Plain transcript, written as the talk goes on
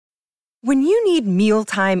When you need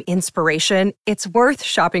mealtime inspiration, it's worth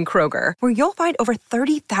shopping Kroger, where you'll find over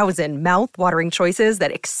 30,000 mouth-watering choices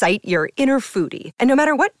that excite your inner foodie. And no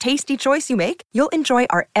matter what tasty choice you make, you'll enjoy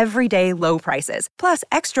our everyday low prices, plus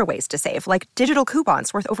extra ways to save, like digital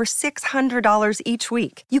coupons worth over $600 each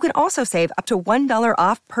week. You can also save up to $1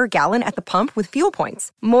 off per gallon at the pump with fuel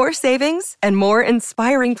points. More savings and more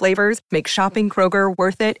inspiring flavors make shopping Kroger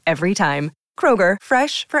worth it every time. Kroger,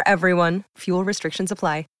 fresh for everyone. Fuel restrictions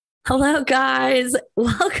apply. Hello, guys.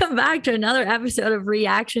 Welcome back to another episode of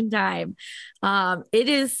Reaction Time. It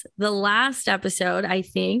is the last episode, I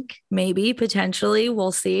think, maybe, potentially,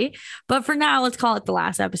 we'll see. But for now, let's call it the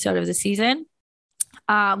last episode of the season,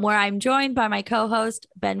 where I'm joined by my co-host,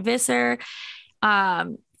 Ben Visser.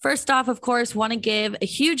 First off, of course, want to give a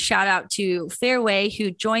huge shout out to Fairway,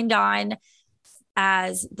 who joined on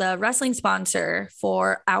as the wrestling sponsor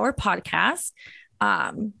for our podcast.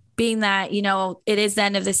 Being that, you know, it is the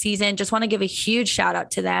end of the season, just want to give a huge shout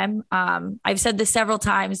out to them. I've said this several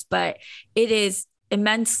times, but it is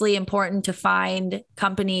immensely important to find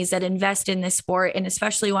companies that invest in this sport and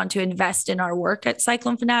especially want to invest in our work at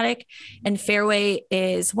Cyclone Fanatic. And Fairway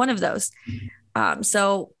is one of those.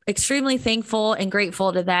 So extremely thankful and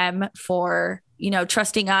grateful to them for, you know,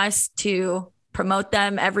 trusting us to promote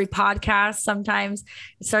them every podcast. Sometimes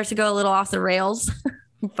it starts to go a little off the rails.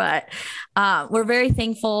 But we're very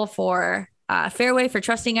thankful for Fairway for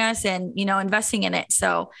trusting us and, you know, investing in it.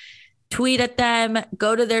 So tweet at them,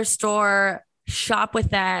 go to their store, shop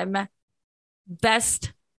with them.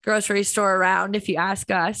 Best grocery store around, if you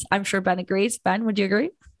ask us. I'm sure Ben agrees. Ben, would you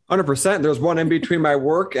agree? 100%. There's one in between my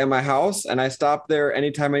work and my house, and I stop there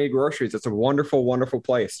anytime I need groceries. It's a wonderful, wonderful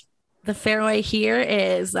place. The Fairway here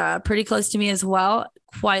is pretty close to me as well.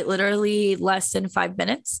 Quite literally less than 5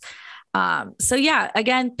 minutes. So yeah,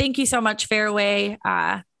 again, thank you so much, Fairway.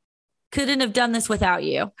 Couldn't have done this without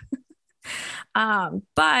you.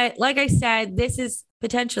 But like I said, this is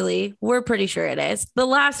potentially, we're pretty sure it is the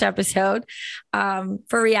last episode,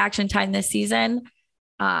 for Reaction Time this season.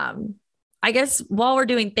 I guess while we're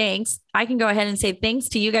doing thanks, I can go ahead and say thanks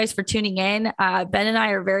to you guys for tuning in. Ben and I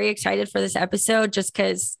are very excited for this episode just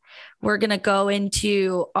because we're going to go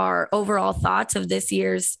into our overall thoughts of this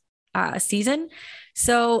year's season.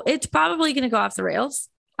 So it's probably going to go off the rails.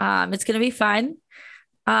 It's going to be fun.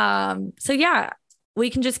 So yeah, we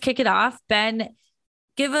can just kick it off. Ben,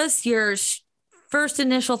 give us your first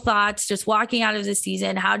initial thoughts, just walking out of the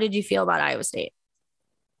season. How did you feel about Iowa State?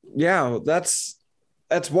 Yeah, that's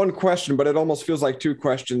one question, but it almost feels like two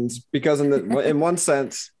questions because in one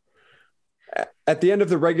sense, at the end of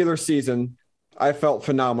the regular season, I felt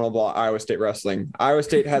phenomenal about Iowa State wrestling. Iowa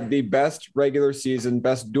State had the best regular season,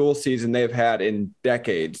 best dual season they've had in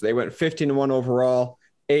decades. They went 15-1 overall,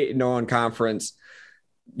 8-0 in conference.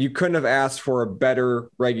 You couldn't have asked for a better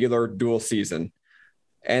regular dual season.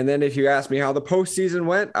 And then if you ask me how the postseason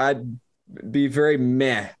went, I'd be very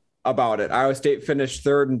meh about it. Iowa State finished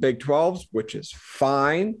third in Big 12s, which is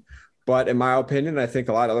fine. But in my opinion, I think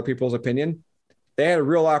a lot of other people's opinion, they had a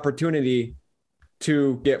real opportunity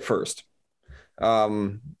to get first.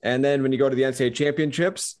 And then when you go to the NCAA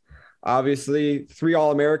championships, obviously 3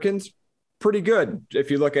 All-Americans, pretty good if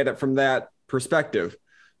you look at it from that perspective.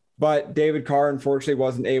 But David Carr, unfortunately,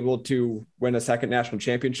 wasn't able to win a second national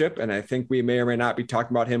championship. And I think we may or may not be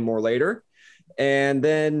talking about him more later. And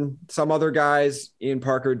then some other guys, Ian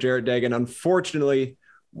Parker, Jarrett Dagan, unfortunately,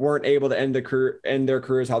 weren't able to end their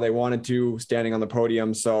careers how they wanted to, standing on the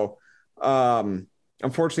podium. So,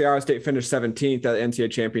 unfortunately, Iowa State finished 17th at the NCAA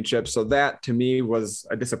championship. So that, to me, was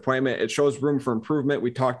a disappointment. It shows room for improvement. We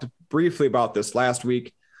talked briefly about this last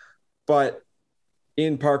week. But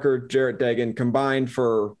Ian Parker, Jarrett Dagan combined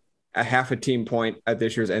for a half a team point at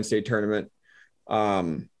this year's NCAA tournament.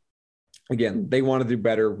 Again, they want to do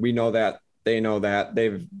better. We know that. They know that.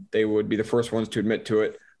 They would be the first ones to admit to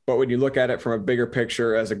it. But when you look at it from a bigger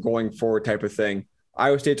picture as a going forward type of thing,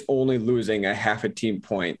 Iowa State's only losing a half a team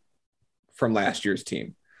point from last year's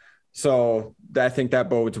team. So I think that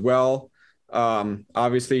bodes well.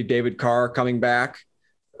 Obviously, David Carr coming back.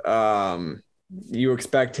 You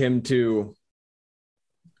expect him to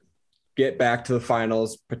get back to the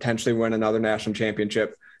finals, potentially win another national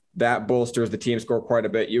championship. That bolsters the team score quite a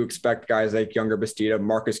bit. You expect guys like Younger Bastida,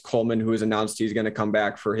 Marcus Coleman, who has announced he's going to come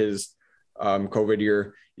back for his COVID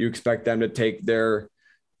year. You expect them to take their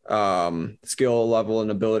skill level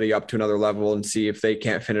and ability up to another level and see if they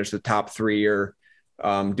can't finish the top 3 or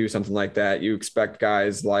do something like that. You expect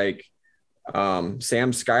guys like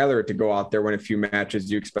Sam Schuyler to go out there, win a few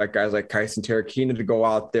matches. You expect guys like Kyson Terrakina to go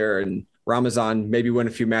out there and Ramazan maybe win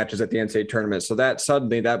a few matches at the NCAA tournament. So that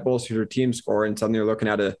suddenly that bolsters your team score and suddenly you're looking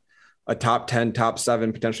at a a top 10, top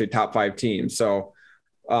 7, potentially top 5 team. So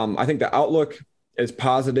I think the outlook is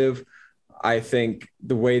positive. I think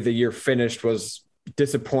the way the year finished was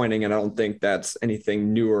disappointing, and I don't think that's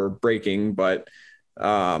anything new or breaking, but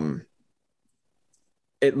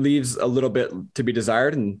it leaves a little bit to be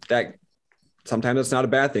desired, and that sometimes it's not a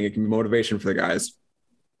bad thing. It can be motivation for the guys.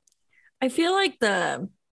 I feel like the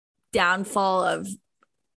downfall of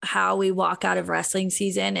how we walk out of wrestling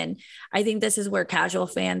season, and I think this is where casual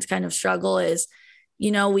fans kind of struggle, is,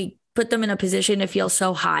 we put them in a position to feel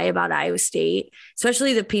so high about Iowa State,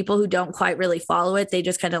 especially the people who don't quite really follow it. They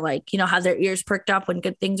just kind of have their ears perked up when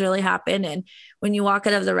good things really happen. And when you walk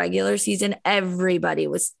out of the regular season, everybody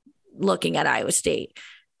was looking at Iowa State.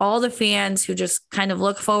 All the fans who just kind of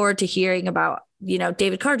look forward to hearing about,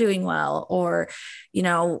 David Carr doing well, or,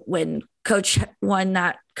 when coach won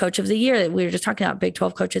that coach of the year that we were just talking about, Big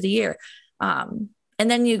 12 coach of the year. And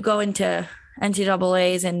then you go into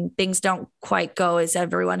NCAAs and things don't quite go as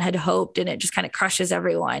everyone had hoped, and it just kind of crushes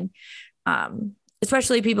everyone,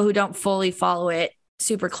 especially people who don't fully follow it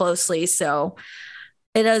super closely. So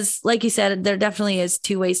it is, like you said, there definitely is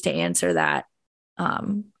two ways to answer that.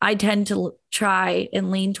 I tend to try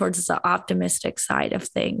and lean towards the optimistic side of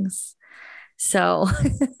things. So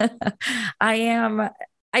I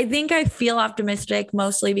think I feel optimistic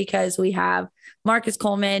mostly because we have Marcus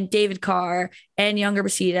Coleman, David Carr, and Younger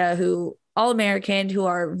Bastida, who All-American, who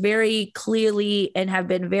are very clearly and have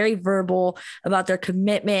been very verbal about their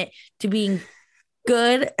commitment to being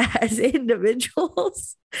good as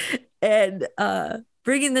individuals and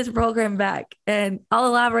bringing this program back. And I'll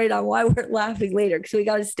elaborate on why we're laughing later, because we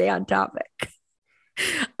got to stay on topic.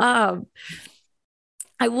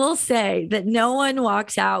 I will say that no one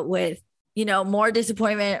walks out with, more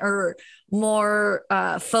disappointment or more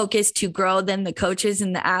focus to grow than the coaches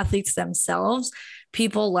and the athletes themselves.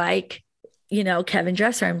 People like, Kevin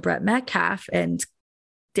Dresser and Brett Metcalf and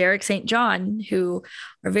Derek St. John, who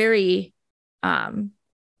are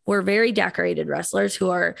were very decorated wrestlers who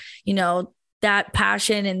are, that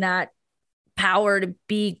passion and that power to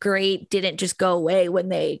be great didn't just go away when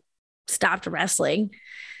they stopped wrestling.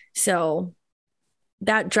 So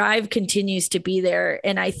that drive continues to be there.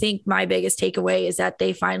 And I think my biggest takeaway is that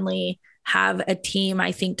they finally have a team,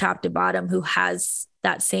 I think top to bottom, who has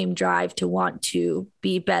that same drive to want to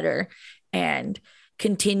be better and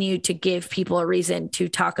continue to give people a reason to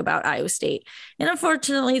talk about Iowa State. And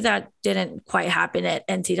unfortunately, that didn't quite happen at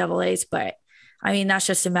NCAAs, but I mean, that's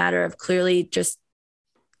just a matter of clearly just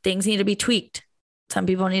things need to be tweaked. Some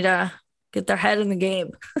people need to get their head in the game.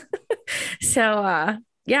 So,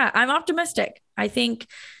 yeah, I'm optimistic. I think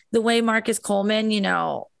the way Marcus Coleman,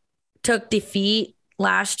 took defeat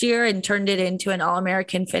last year and turned it into an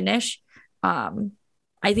All-American finish,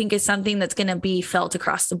 I think is something that's going to be felt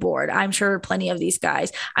across the board. I'm sure plenty of these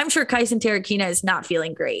guys, I'm sure Kyson Terrakina is not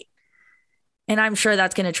feeling great. And I'm sure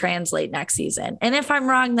that's going to translate next season. And if I'm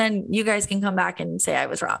wrong, then you guys can come back and say I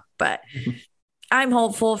was wrong. But I'm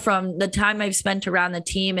hopeful from the time I've spent around the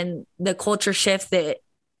team and the culture shift that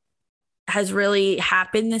has really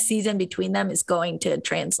happened this season between them is going to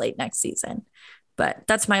translate next season. But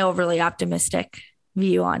that's my overly optimistic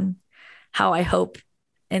view on how I hope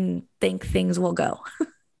and think things will go.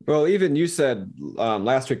 Well, even you said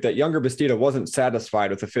last week that Younger Bastida wasn't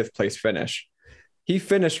satisfied with the 5th place finish. He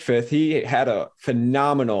finished 5th. He had a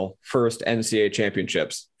phenomenal first NCAA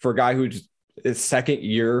championships for a guy who's his 2nd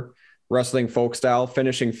year wrestling folk style,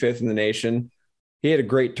 finishing 5th in the nation. He had a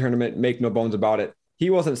great tournament, make no bones about it. He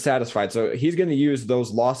wasn't satisfied. So he's going to use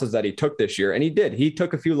those losses that he took this year. And he did. He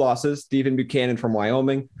took a few losses. Stephen Buchanan from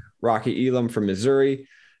Wyoming, Rocky Elam from Missouri,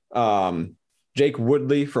 Jake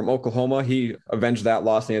Woodley from Oklahoma. He avenged that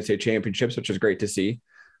loss in the NCAA championships, which is great to see.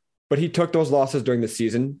 But he took those losses during the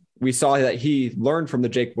season. We saw that he learned from the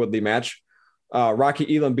Jake Woodley match.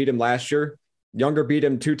 Rocky Elam beat him last year. Younger beat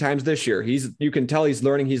him 2 times this year. You can tell he's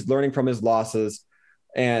learning from his losses.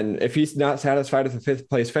 And if he's not satisfied with the 5th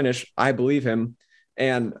place finish, I believe him.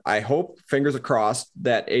 And I hope, fingers crossed,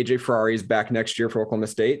 that AJ Ferrari is back next year for Oklahoma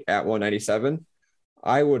State at 197.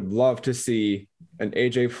 I would love to see an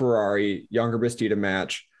AJ Ferrari Younger Bastida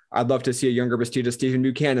match. I'd love to see a Younger Bastida Stephen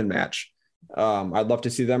Buchanan match. I'd love to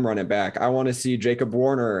see them run it back. I want to see Jacob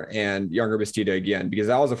Warner and Younger Bastida again, because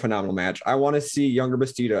that was a phenomenal match. I want to see Younger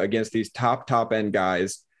Bastida against these top end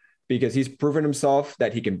guys, because he's proven himself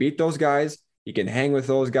that he can beat those guys. He can hang with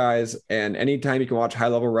those guys. And anytime you can watch high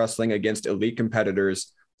level wrestling against elite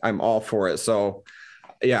competitors, I'm all for it. So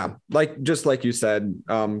yeah, just like you said,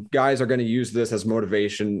 guys are going to use this as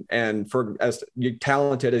motivation. And for as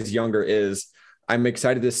talented as Younger is, I'm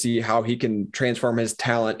excited to see how he can transform his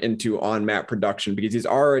talent into on-mat production, because he's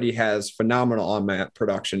already has phenomenal on-mat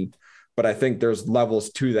production. but I think there's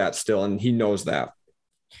levels to that still, and he knows that.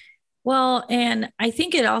 Well, and I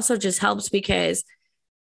think it also just helps because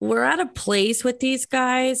we're at a place with these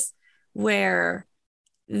guys where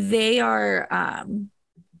they are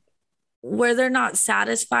where they're not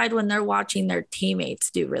satisfied when they're watching their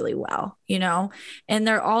teammates do really well, and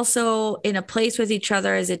they're also in a place with each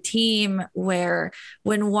other as a team where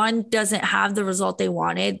when one doesn't have the result they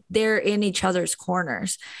wanted, they're in each other's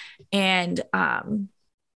corners. And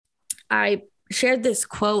I shared this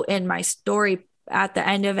quote in my story at the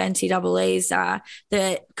end of NCAA's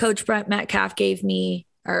that Coach Brent Metcalf gave me,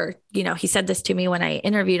 or, he said this to me when I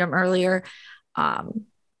interviewed him earlier.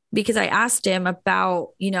 Because I asked him about,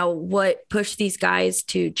 what pushed these guys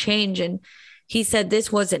to change. And he said,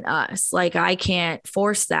 this wasn't us. Like, I can't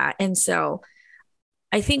force that. And so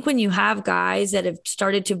I think when you have guys that have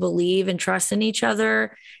started to believe and trust in each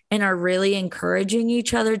other and are really encouraging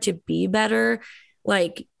each other to be better,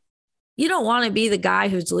 like, you don't want to be the guy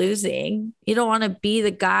who's losing. You don't want to be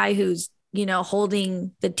the guy who's,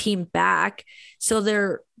 holding the team back.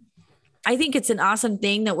 So I think it's an awesome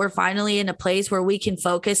thing that we're finally in a place where we can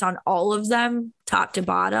focus on all of them top to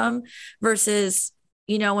bottom versus,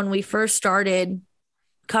 when we first started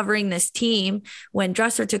covering this team, when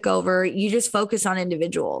Dresser took over, you just focus on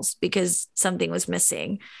individuals because something was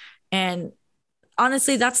missing. And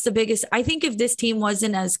honestly, that's the biggest. I think if this team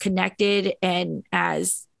wasn't as connected and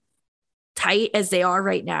as tight as they are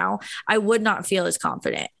right now, I would not feel as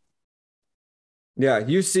confident. Yeah.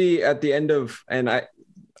 You see at the end of, and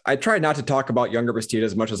I try not to talk about Younger Bastida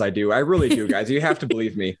as much as I do. I really do, guys. You have to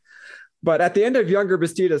believe me. But at the end of Younger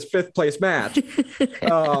Bastida's 5th place match,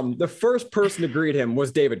 the first person to greet him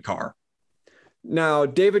was David Carr. Now,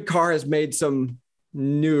 David Carr has made some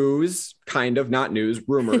news, kind of, not news,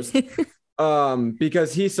 rumors,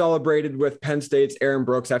 because he celebrated with Penn State's Aaron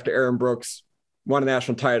Brooks after Aaron Brooks won a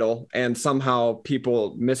national title. And somehow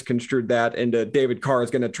people misconstrued that into David Carr is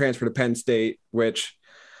going to transfer to Penn State, which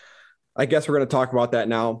I guess we're going to talk about that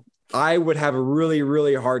now. I would have a really,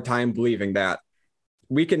 really hard time believing that.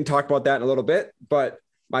 We can talk about that in a little bit, but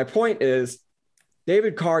my point is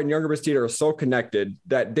David Carr and Younger Bastida are so connected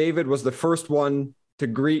that David was the first one to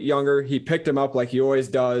greet Younger. He picked him up like he always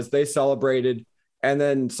does. They celebrated. And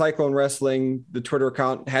then Cyclone Wrestling, the Twitter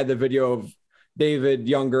account, had the video of David,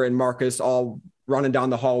 Younger, and Marcus all running down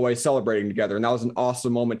the hallway celebrating together. And that was an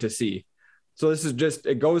awesome moment to see. So this is just,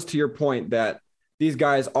 it goes to your point that these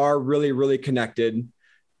guys are really, really connected,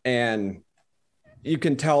 and you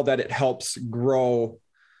can tell that it helps grow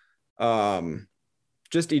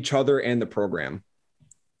just each other and the program.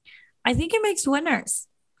 I think it makes winners.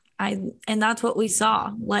 And that's what we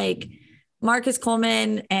saw. Like Marcus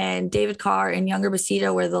Coleman and David Carr and Younger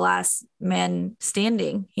Bastida were the last men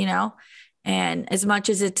standing, and as much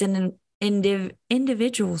as it's an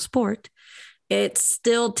individual sport, it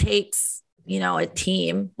still takes a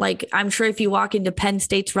team. Like, I'm sure if you walk into Penn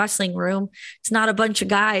State's wrestling room, it's not a bunch of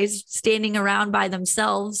guys standing around by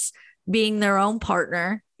themselves being their own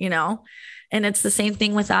partner, and it's the same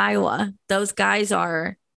thing with Iowa. Those guys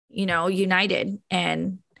are, united.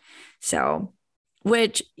 And so,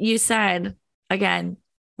 which you said, again,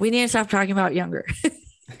 we need to stop talking about Younger,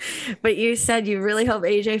 but you said you really hope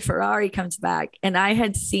AJ Ferrari comes back. And I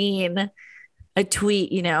had seen a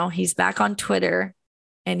tweet, he's back on Twitter.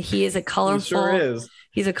 And he is a colorful,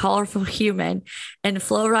 he's a colorful human. And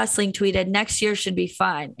Flow Wrestling tweeted, next year should be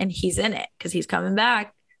fun. And he's in it because he's coming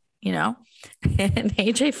back, And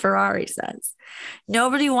AJ Ferrari says,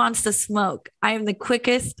 nobody wants the smoke. I am the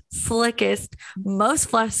quickest, slickest,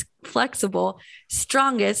 most flexible,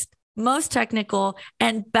 strongest, most technical,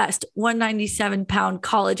 and best 197-pound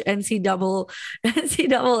college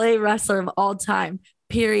NCAA wrestler of all time.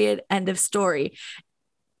 Period. End of story.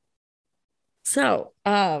 So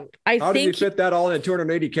How did you fit that all into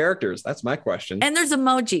 280 characters? That's my question. And there's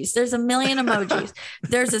emojis. There's a million emojis.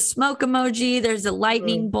 There's a smoke emoji. There's a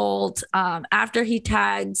lightning bolt. After he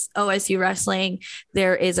tags OSU wrestling,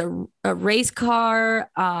 there is a race car,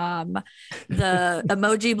 the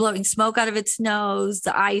emoji blowing smoke out of its nose,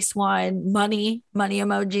 the ice one, money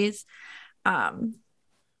emojis. And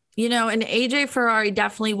AJ Ferrari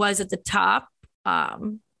definitely was at the top.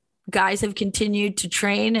 Guys have continued to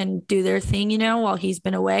train and do their thing, while he's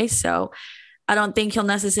been away. So I don't think he'll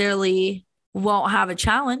necessarily won't have a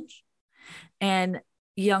challenge. And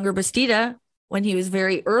Younger Bastida, when he was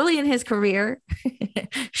very early in his career,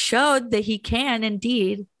 showed that he can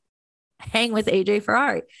indeed hang with AJ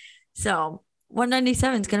Ferrari. So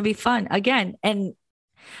 197 is going to be fun again. And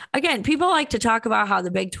again, people like to talk about how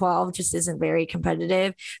the Big 12 just isn't very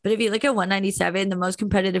competitive. But if you look at 197, the most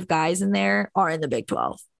competitive guys in there are in the Big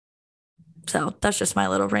 12. So that's just my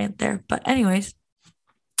little rant there. But anyways,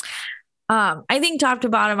 I think top to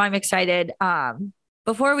bottom, I'm excited.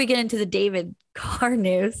 Before we get into the David Carr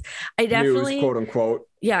news, I definitely, quote unquote,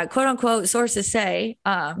 quote unquote, sources say,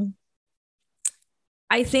 I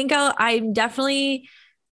think I'm definitely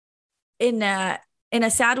in a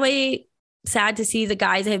sad way, sad to see the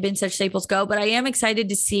guys that have been such staples go, but I am excited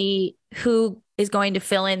to see who is going to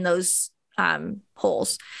fill in those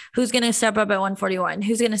holes. Who's going to step up at 141?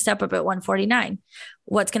 Who's going to step up at 149?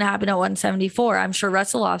 What's going to happen at 174? I'm sure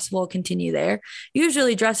Russell will continue there.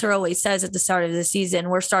 Usually Dresser always says at the start of the season,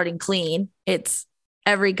 we're starting clean. It's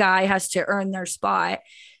every guy has to earn their spot,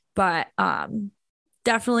 but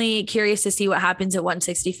definitely curious to see what happens at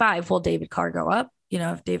 165. Will David Carr go up?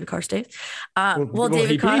 If David Carr stays, will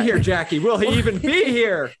David Carr be here, Jackie? Will he even be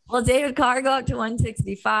here? Will David Carr go up to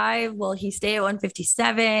 165? Will he stay at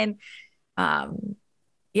 157? I'm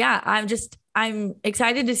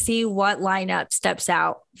excited to see what lineup steps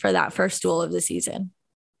out for that first duel of the season.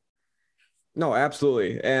 No,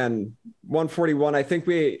 absolutely. And 141,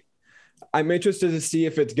 I'm interested to see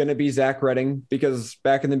if it's going to be Zach Redding, because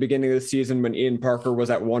back in the beginning of the season when Ian Parker was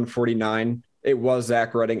at 149, it was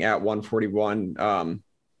Zach Redding at 141.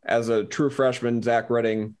 As a true freshman, Zach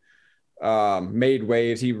Redding made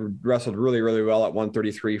waves. He wrestled really, really well at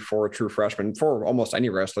 133 for a true freshman. For almost any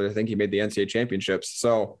wrestler, I think he made the NCAA championships.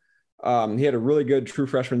 So he had a really good true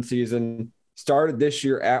freshman season. Started this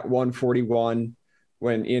year at 141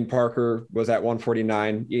 when Ian Parker was at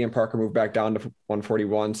 149. Ian Parker moved back down to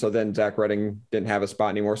 141. So then Zach Redding didn't have a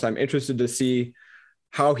spot anymore. So I'm interested to see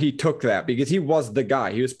how he took that, because he was the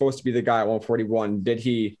guy. He was supposed to be the guy at 141. Did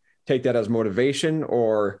he take that as motivation,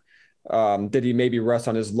 or did he maybe rest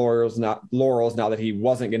on his laurels now that he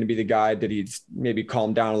wasn't going to be the guy? Did he maybe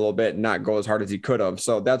calm down a little bit and not go as hard as he could have?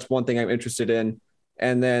 So that's one thing I'm interested in.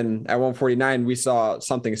 And then at 149, we saw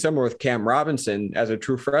something similar with Cam Robinson as a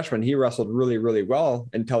true freshman. He wrestled really, really well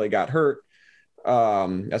until he got hurt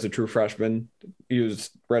as a true freshman. He was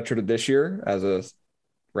redshirted this year as a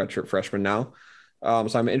redshirt freshman now.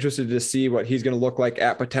 So I'm interested to see what he's going to look like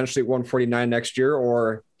at potentially 149 next year,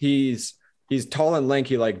 or he's tall and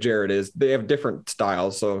lanky like Jarrett is. They have different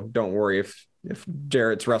styles, so don't worry if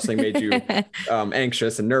Jarrett's wrestling made you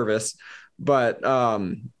anxious and nervous. But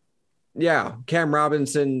Cam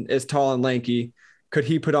Robinson is tall and lanky. Could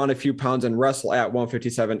he put on a few pounds and wrestle at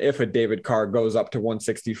 157 if a David Carr goes up to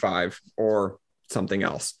 165 or something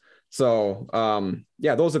else? So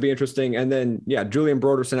those would be interesting. And then Julian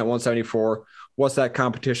Broderson at 174. What's that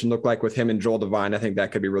competition look like with him and Joel Devine? I think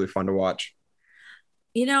that could be really fun to watch.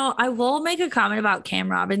 I will make a comment about Cam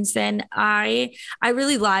Robinson. I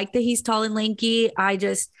really like that he's tall and lanky.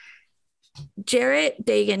 Jarrett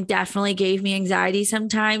Dagan definitely gave me anxiety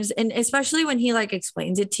sometimes. And especially when he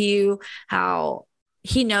explains it to you, how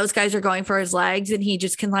he knows guys are going for his legs and he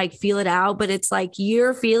just can feel it out, but it's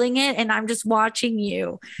you're feeling it and I'm just watching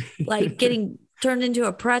you getting turned into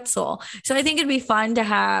a pretzel. So I think it'd be fun to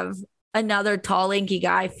have another tall, lanky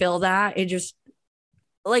guy fill that. It just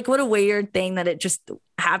what a weird thing that it just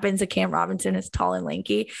happens that Cam Robinson is tall and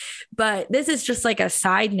lanky. But this is just a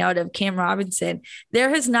side note of Cam Robinson. There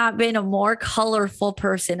has not been a more colorful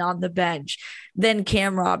person on the bench than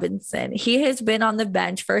Cam Robinson. He has been on the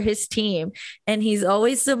bench for his team, and he's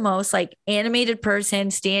always the most animated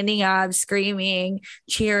person, standing up, screaming,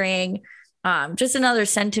 cheering. Just another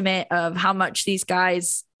sentiment of how much these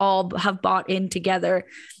guys all have bought in together.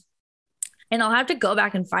 And I'll have to go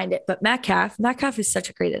back and find it. But Metcalf is such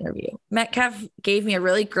a great interview. Metcalf gave me a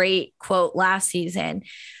really great quote last season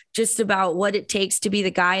just about what it takes to be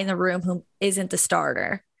the guy in the room who isn't the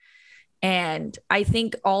starter. And I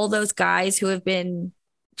think all those guys who have been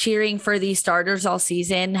cheering for these starters all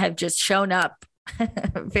season have just shown up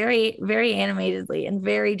very, very animatedly and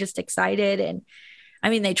very just excited. And I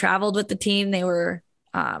mean, they traveled with the team. They were,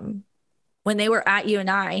 when they were at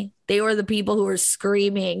UNI, they were the people who were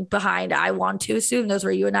screaming behind. I want to assume those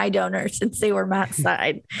were UNI donors since they were Matt's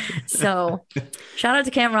side. So shout out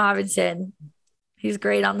to Cam Robinson. He's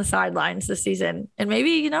great on the sidelines this season. And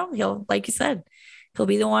maybe, he'll, like you said, he'll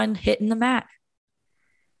be the one hitting the mat.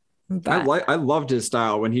 But I loved his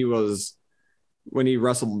style when he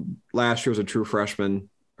wrestled last year as a true freshman,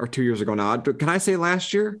 or 2 years ago now. Can I say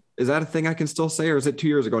last year? Is that a thing I can still say? Or is it 2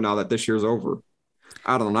 years ago now that this year's over?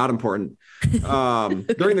 I don't know, not important. During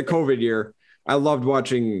the COVID year, I loved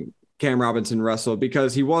watching Cam Robinson wrestle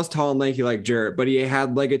because he was tall and lanky like Jarrett, but he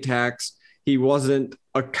had leg attacks. He wasn't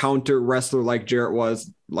a counter wrestler like Jarrett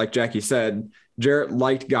was, like Jackie said. Jarrett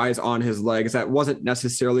liked guys on his legs. That wasn't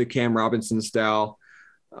necessarily Cam Robinson's style.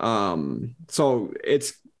 So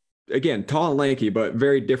it's again, tall and lanky, but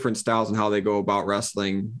very different styles in how they go about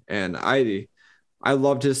wrestling. And I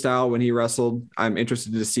loved his style when he wrestled. I'm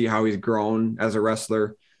interested to see how he's grown as a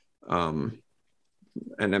wrestler.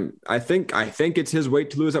 And I think it's his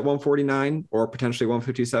weight to lose at 149 or potentially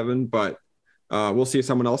 157, but we'll see if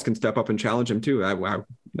someone else can step up and challenge him too. I'm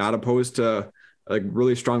not opposed to a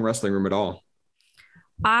really strong wrestling room at all.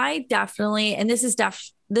 I definitely, and this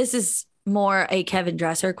is more a Kevin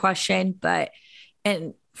Dresser question,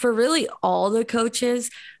 and for really all the coaches,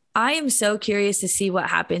 I am so curious to see what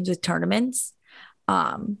happens with tournaments.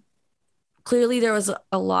 Clearly there was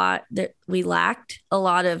a lot that we lacked a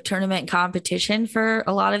lot of tournament competition for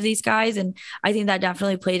a lot of these guys. And I think that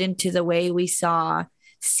definitely played into the way we saw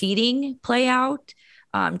seeding play out,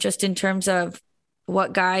 just in terms of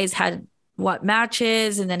what guys had what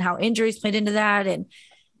matches and then how injuries played into that. And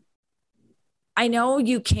I know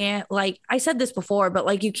you can't, like I said this before, but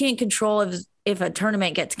like you can't control if a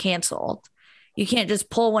tournament gets canceled. You can't just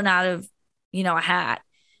pull one out of, a hat.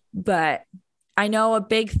 But I know a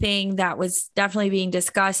big thing that was definitely being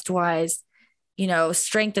discussed was,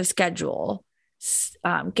 strength of schedule,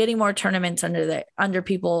 getting more tournaments under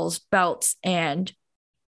people's belts. And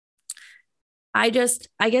I guess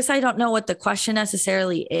I don't know what the question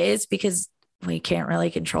necessarily is because we can't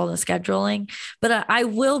really control the scheduling, but I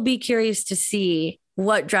will be curious to see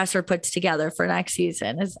what Dresser puts together for next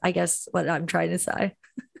season is I guess what I'm trying to say.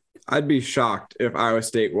 I'd be shocked if Iowa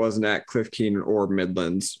State wasn't at Cliff Keenan or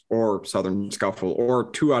Midlands or Southern Scuffle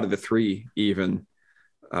or 2 out of the 3 even.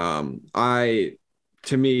 I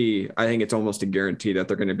think it's almost a guarantee that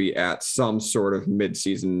they're going to be at some sort of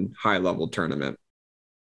mid-season high-level tournament.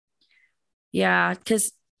 Yeah,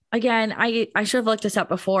 because again, I should have looked this up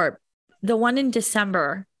before. The one in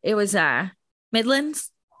December, it was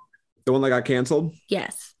Midlands. The one that got canceled?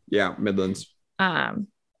 Yes. Yeah, Midlands.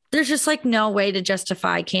 There's just like no way to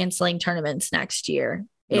justify canceling tournaments next year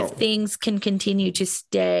if things can continue to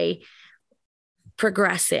stay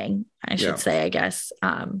progressing, I should say, I guess,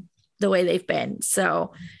 the way they've been.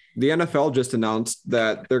 So the NFL just announced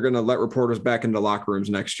that they're going to let reporters back into locker rooms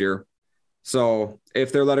next year. So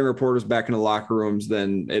if they're letting reporters back into locker rooms,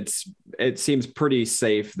 then it seems pretty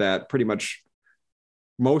safe that pretty much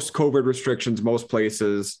most COVID restrictions, most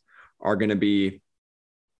places are going to be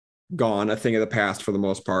gone, a thing of the past for the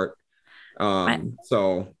most part.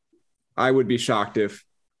 So I would be shocked if,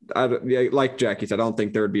 like Jackie said, I don't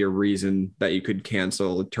think there would be a reason that you could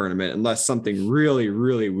cancel a tournament unless something really,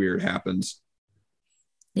 really weird happens.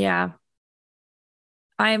 Yeah.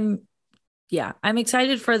 I'm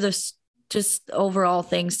excited for this, just overall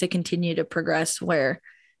things to continue to progress where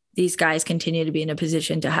these guys continue to be in a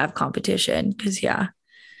position to have competition. Cause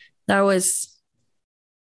that was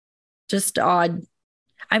just odd.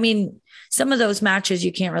 I mean, some of those matches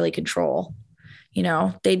you can't really control,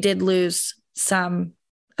 they did lose some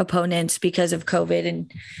opponents because of COVID and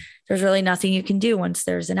there's really nothing you can do once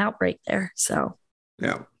there's an outbreak there. So,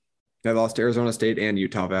 yeah, they lost to Arizona State and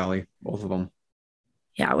Utah Valley, both of them.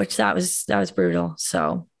 Yeah. Which that was brutal.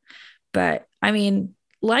 So, but I mean,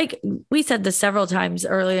 like we said this several times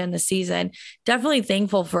earlier in the season, definitely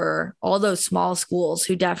thankful for all those small schools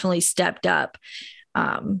who definitely stepped up.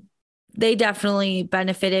 They definitely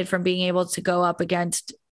benefited from being able to go up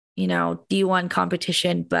against, D1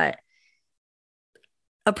 competition, but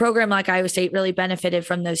a program like Iowa State really benefited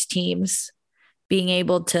from those teams being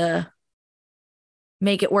able to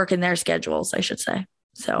make it work in their schedules, I should say.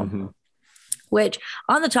 So, which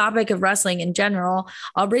on the topic of wrestling in general,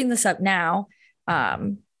 I'll bring this up now.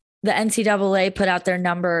 The NCAA put out their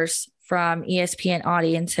numbers from ESPN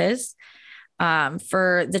audiences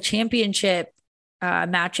for the championship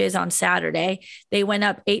matches on Saturday. They went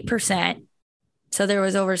up 8%. So there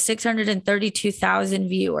was over 632,000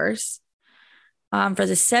 viewers. For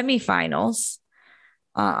the semifinals,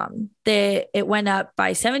 it went up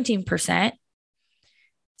by 17%.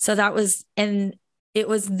 So that was, and it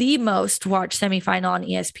was the most watched semifinal on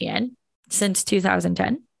ESPN since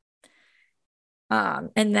 2010.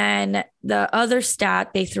 And then the other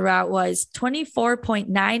stat they threw out was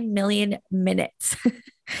 24.9 million minutes.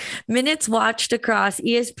 Minutes watched across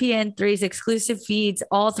ESPN3's exclusive feeds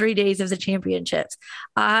all 3 days of the championships.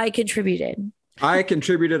 I contributed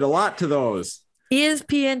a lot to those.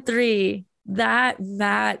 ESPN3,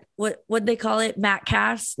 what they call it?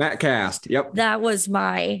 Mattcast. Yep. That was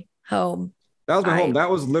my home. That was my home. That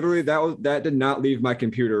was literally, that did not leave my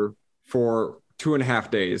computer for 2.5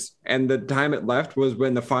 days. And the time it left was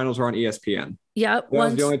when the finals were on ESPN. Yep. That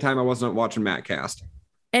was the only time I wasn't watching Mattcast.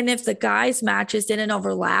 And if the guys' matches didn't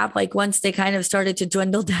overlap, like once they kind of started to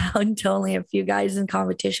dwindle down to only a few guys in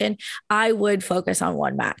competition, I would focus on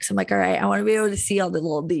one max. I'm like, all right, I want to be able to see all the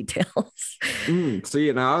little details. So,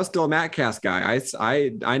 I was still a Matt Cass guy.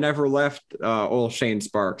 I never left old Shane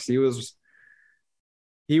Sparks. He was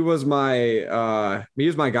my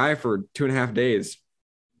guy for 2.5 days.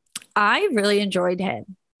 I really enjoyed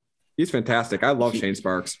him. He's fantastic. I love Shane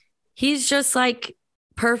Sparks. He's just like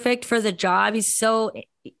perfect for the job.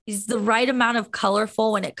 He's the right amount of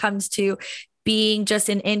colorful when it comes to being just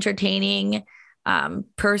an entertaining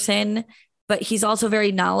person, but he's also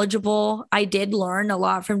very knowledgeable. I did learn a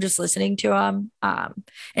lot from just listening to him.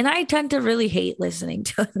 And I tend to really hate listening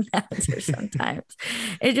to announcers sometimes.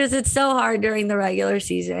 It's so hard during the regular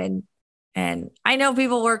season. And I know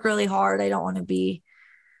people work really hard. I don't want to be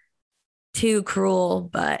too cruel,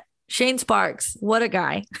 but Shane Sparks, what a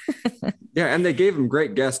guy. Yeah, and they gave him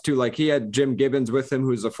great guests too. Like he had Jim Gibbons with him,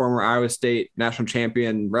 who's a former Iowa State national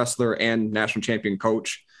champion wrestler and national champion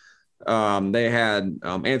coach. They had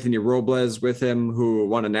Anthony Robles with him, who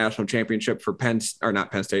won a national championship for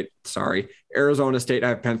Arizona State. I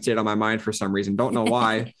have Penn State on my mind for some reason. Don't know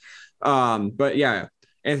why. But yeah,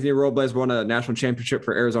 Anthony Robles won a national championship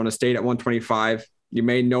for Arizona State at 125. You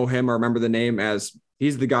may know him or remember the name as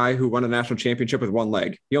he's the guy who won a national championship with one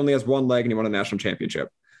leg. He only has one leg and he won a national championship.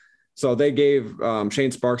 So they gave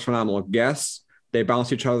Shane Sparks phenomenal guests. They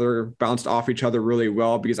bounced off each other really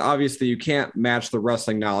well because obviously you can't match the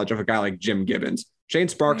wrestling knowledge of a guy like Jim Gibbons. Shane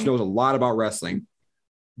Sparks knows a lot about wrestling,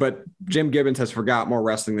 but Jim Gibbons has forgot more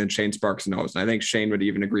wrestling than Shane Sparks knows. And I think Shane would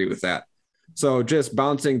even agree with that. So just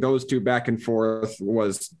bouncing those two back and forth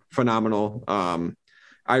was phenomenal.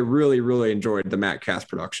 I really, really enjoyed the Matt Cass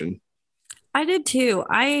production. I did too.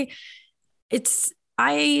 I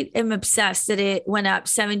am obsessed that it went up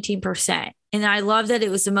 17%. And I love that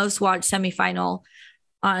it was the most watched semifinal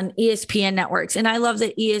on ESPN networks. And I love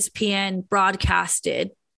that ESPN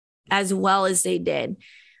broadcasted as well as they did.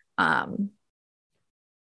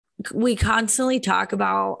 We constantly talk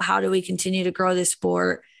about how do we continue to grow this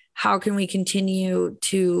sport? How can we continue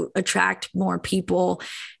to attract more people?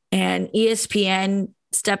 And ESPN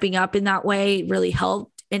stepping up in that way really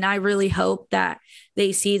helped. And I really hope that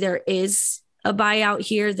they see there is a buyout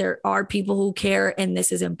here. There are people who care, and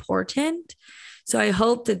this is important. So I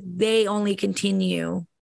hope that they only continue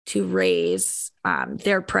to raise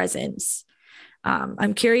their presence.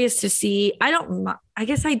 I'm curious to see. I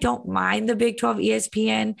guess I don't mind the Big 12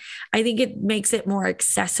 ESPN. I think it makes it more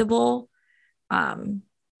accessible to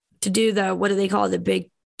do what do they call it? The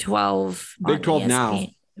Big 12. Big 12 now.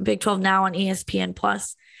 Big 12 now on ESPN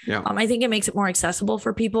Plus. Yeah. I think it makes it more accessible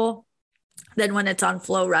for people than when it's on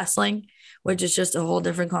Flow Wrestling, which is just a whole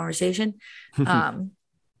different conversation.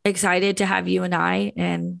 Excited to have you and I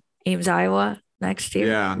in Ames, Iowa next year.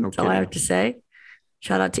 Yeah, no That's all I have to say.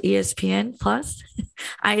 Shout out to ESPN Plus.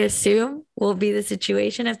 I assume will be the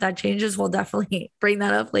situation. If that changes, we'll definitely bring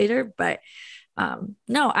that up later. But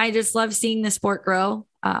no, I just love seeing the sport grow.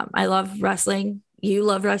 I love wrestling. You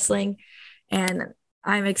love wrestling. And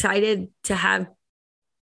I'm excited to have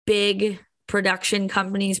big production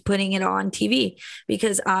companies putting it on TV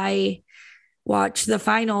because I watched the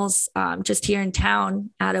finals just here in town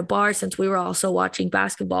at a bar since we were also watching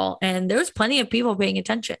basketball. And there was plenty of people paying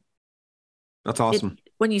attention. That's awesome.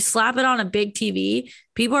 When you slap it on a big TV,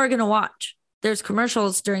 people are going to watch. There's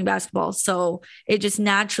commercials during basketball. So it just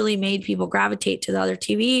naturally made people gravitate to the other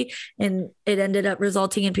TV, and it ended up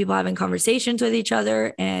resulting in people having conversations with each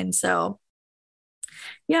other. And so,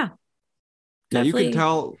 yeah. Yeah, you can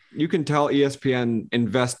tell ESPN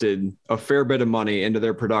invested a fair bit of money into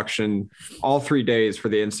their production all 3 days for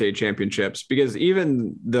the NCAA championships, because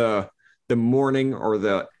even the morning or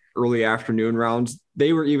the early afternoon rounds,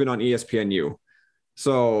 they were even on ESPNU.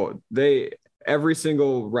 So every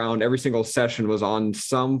single round, every single session was on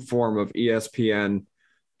some form of ESPN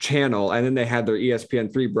channel. And then they had their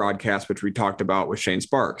ESPN3 broadcast, which we talked about with Shane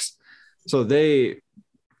Sparks. So they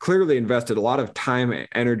clearly invested a lot of time,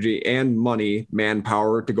 energy, and money,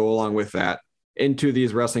 manpower to go along with that into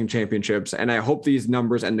these wrestling championships. And I hope these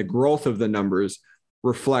numbers and the growth of the numbers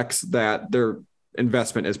reflects that their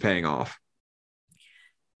investment is paying off.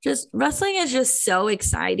 Just wrestling is just so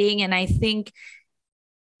exciting. And I think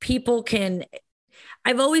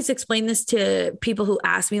I've always explained this to people who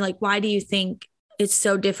ask me, like, why do you think it's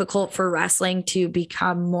so difficult for wrestling to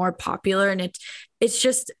become more popular? And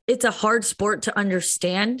it's a hard sport to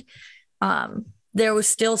understand. There was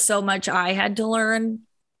still so much I had to learn,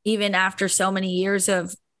 even after so many years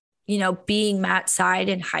of, being Matt's side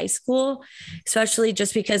in high school, especially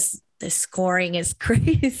just because the scoring is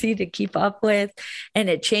crazy to keep up with. And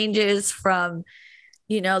it changes from,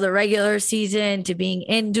 the regular season to being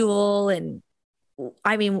in duel. And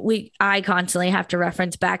I mean, I constantly have to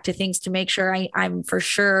reference back to things to make sure I'm for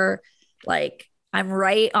sure, like, I'm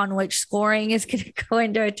right on which scoring is going to go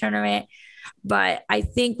into a tournament. But I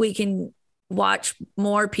think we can watch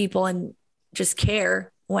more people and just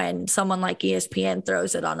care when someone like ESPN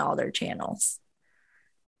throws it on all their channels.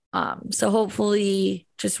 So hopefully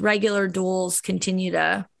just regular duels continue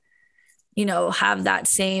to, have that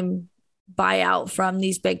same buyout from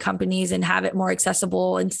these big companies and have it more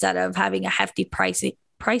accessible instead of having a hefty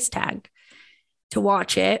price tag to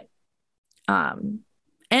watch it. And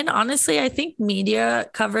honestly, I think media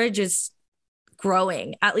coverage is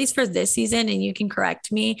growing, at least for this season. And you can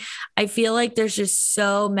correct me. I feel like there's just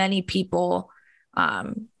so many people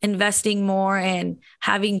investing more and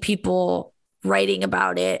having people writing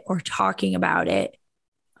about it or talking about it.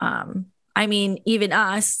 I mean, even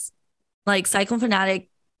us, like Cyclone Fanatic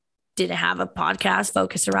didn't have a podcast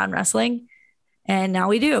focused around wrestling, and now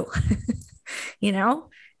we do.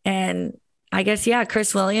 And I guess,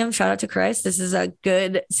 Chris Williams, shout out to Chris. This is a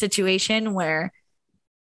good situation where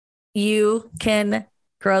you can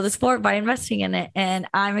grow the sport by investing in it. And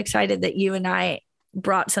I'm excited that you and I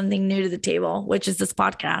brought something new to the table, which is this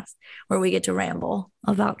podcast where we get to ramble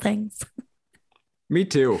about things. Me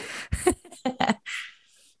too.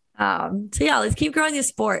 Let's keep growing the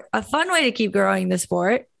sport. A fun way to keep growing the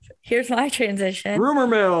sport. Here's my transition. Rumor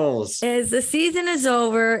mills. Is the season is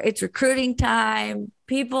over. It's recruiting time.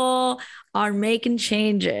 People are making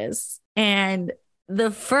changes. And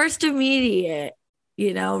the first immediate,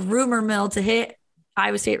 rumor mill to hit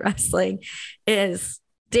Iowa State wrestling is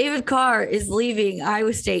David Carr is leaving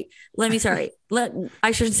Iowa State. I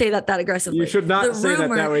shouldn't say that aggressively. You should not say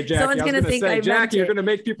that way, Jackie. Someone's going to think I Jackie, you're going to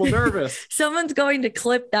make people nervous. Someone's going to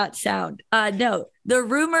clip that sound. No, the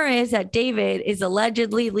rumor is that David is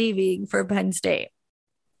allegedly leaving for Penn State.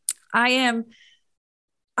 I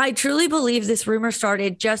truly believe this rumor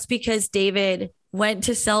started just because David went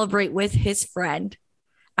to celebrate with his friend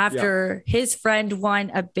after his friend won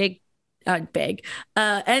a big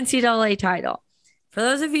NCAA title. For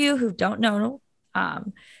those of you who don't know,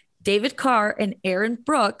 David Carr and Aaron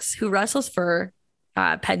Brooks, who wrestles for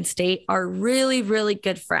Penn State, are really, really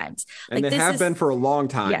good friends. And they have been for a long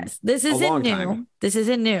time. Yes, this isn't new. This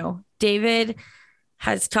isn't new. David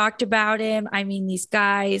has talked about him. I mean, these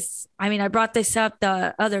guys, I brought this up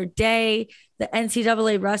the other day. The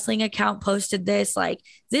NCAA wrestling account posted this. Like,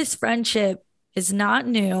 this friendship is not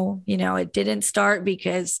new. It didn't start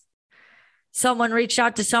because someone reached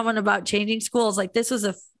out to someone about changing schools. Like, this was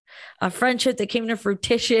a friendship that came to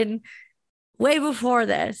fruition way before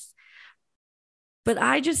this. But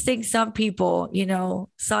I just think some people,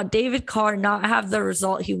 saw David Carr not have the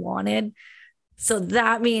result he wanted. So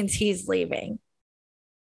that means he's leaving.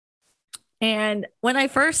 And when I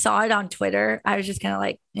first saw it on Twitter, I was just kind of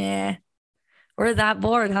like, we're that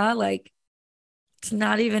bored, huh? Like, it's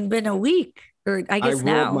not even been a week. Or I guess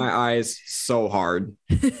now. I rolled my eyes so hard.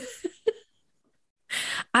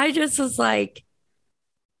 I just was like,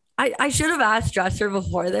 I should have asked Dresser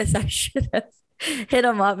before this. I should have hit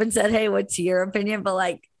him up and said, hey, what's your opinion? But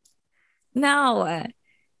like, no.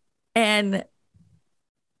 And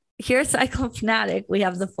here's Cyclone Fanatic. We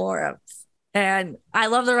have the forums. And I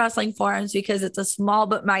love the wrestling forums because it's a small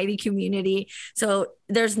but mighty community. So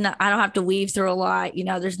I don't have to weave through a lot.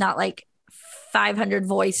 There's not like 500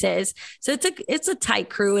 voices. So it's a tight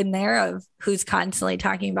crew in there of who's constantly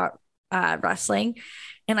talking about wrestling.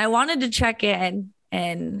 And I wanted to check in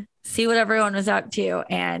and see what everyone was up to.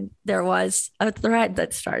 And there was a thread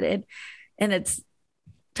that started, and it's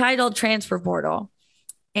titled Transfer Portal.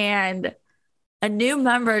 And a new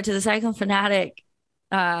member to the Cyclone Fanatic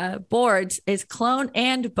boards is Clone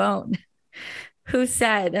and Bone, who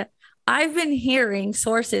said, I've been hearing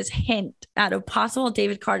sources hint at a possible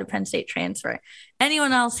David Carr to Penn State transfer.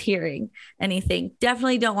 Anyone else hearing anything?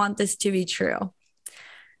 Definitely don't want this to be true.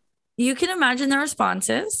 You can imagine the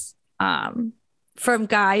responses from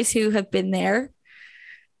guys who have been there.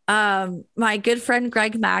 My good friend,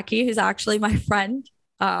 Greg Mackey, who's actually my friend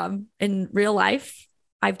in real life,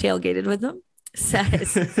 I've tailgated with him,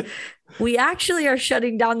 says, we actually are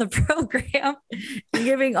shutting down the program and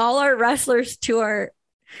giving all our wrestlers to our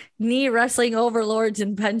knee wrestling overlords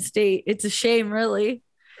in Penn State. It's a shame, really.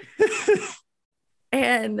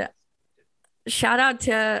 And shout out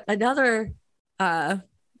to another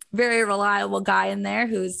very reliable guy in there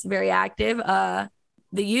who's very active. The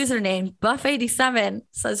username Buff87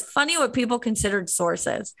 says, funny what people considered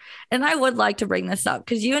sources. And I would like to bring this up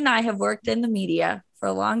because you and I have worked in the media for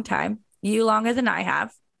a long time. You longer than I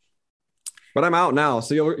have. But I'm out now,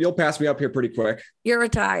 so you'll pass me up here pretty quick. You're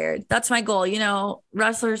retired. That's my goal.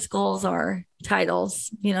 Wrestlers' goals are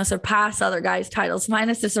titles, surpass other guys' titles. Mine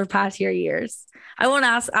is to surpass your years. I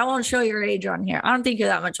won't show your age on here. I don't think you're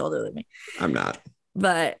that much older than me. I'm not.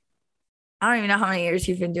 But I don't even know how many years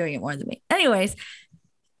you've been doing it more than me. Anyways,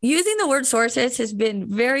 using the word sources has been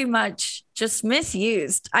very much just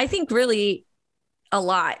misused. I think really a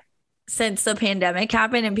lot since the pandemic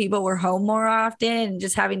happened and people were home more often and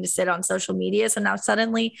just having to sit on social media. So now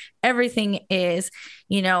suddenly everything is,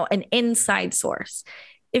 an inside source.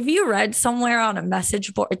 If you read somewhere on a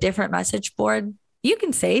message board, a different message board, you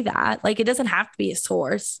can say that. Like, it doesn't have to be a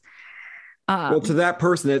source. Well, to that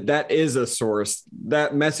person, that is a source.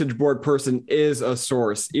 That message board person is a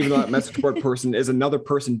source, even though that message board person is another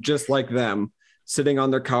person just like them, sitting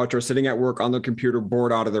on their couch or sitting at work on their computer,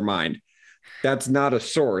 bored out of their mind. That's not a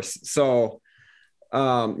source. So,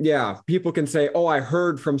 people can say, oh, I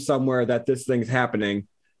heard from somewhere that this thing's happening.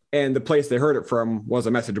 And the place they heard it from was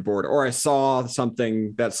a message board, or I saw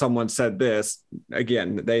something that someone said this.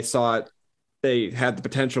 Again, they saw it. They had the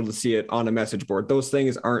potential to see it on a message board. Those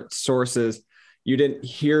things aren't sources. You didn't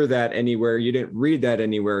hear that anywhere. You didn't read that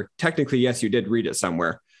anywhere. Technically, yes, you did read it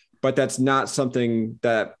somewhere, but that's not something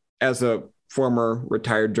that, as a former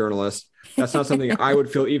retired journalist, that's not something I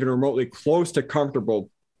would feel even remotely close to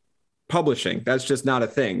comfortable publishing. That's just not a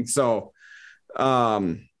thing. So,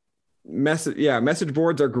 message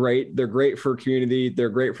boards are great. They're great for community. They're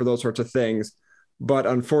great for those sorts of things. But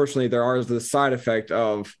unfortunately, there is the side effect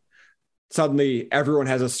of suddenly everyone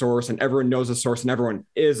has a source and everyone knows a source and everyone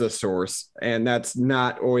is a source. And that's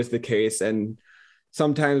not always the case. And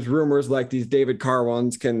sometimes rumors like these David Carr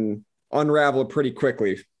ones can unravel pretty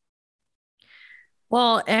quickly.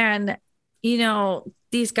 Well, and,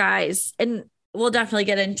 these guys, and we'll definitely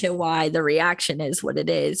get into why the reaction is what it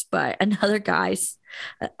is, but another guy's,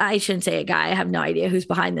 I shouldn't say a guy, I have no idea who's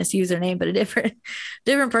behind this username, but a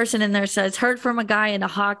different person in there says, heard from a guy in a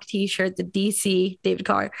Hawk t-shirt, the DC, David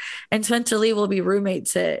Carr, and Spencer Lee will be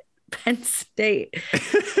roommates at Penn State,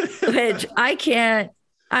 which I can't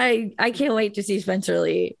wait to see Spencer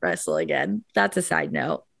Lee wrestle again. That's a side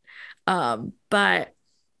note. But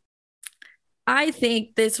I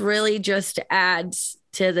think this really just adds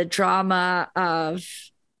to the drama of,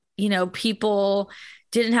 people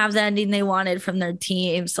didn't have the ending they wanted from their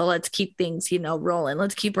team. So let's keep things, rolling.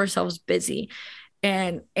 Let's keep ourselves busy.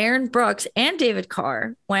 And Aaron Brooks and David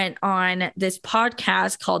Carr went on this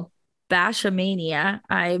podcast called Bashamania.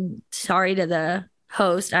 I'm sorry to the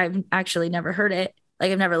host. I've actually never heard it.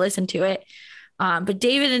 I've never listened to it. But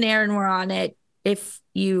David and Aaron were on it. If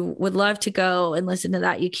you would love to go and listen to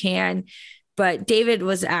that, you can. But David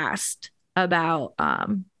was asked about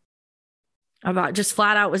just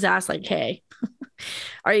flat out was asked like, hey,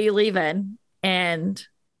 are you leaving? And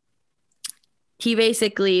he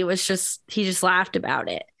basically he just laughed about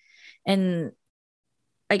it. And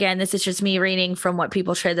again, this is just me reading from what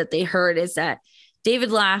people shared that they heard, is that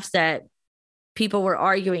David laughs that people were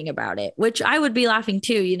arguing about it, which I would be laughing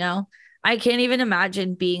too. I can't even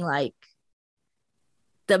imagine being like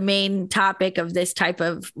the main topic of this type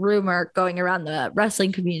of rumor going around the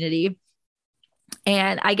wrestling community.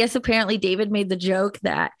 And I guess apparently David made the joke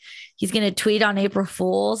that he's going to tweet on April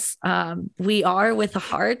Fool's, we are with a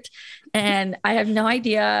heart. And I have no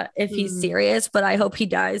idea if he's serious, but I hope he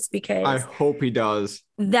does, because I hope he does.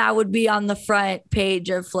 That would be on the front page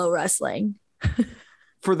of Flow Wrestling.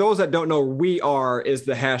 For those that don't know, we are is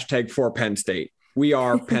the hashtag for Penn State. We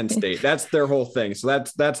are Penn State. That's their whole thing. So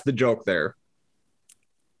that's the joke there.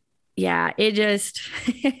 Yeah,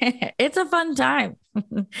 it's a fun time.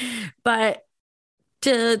 But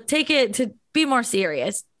to be more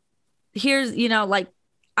serious, here's,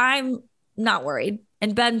 I'm not worried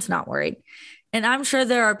and Ben's not worried. And I'm sure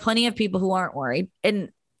there are plenty of people who aren't worried. And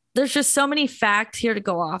there's just so many facts here to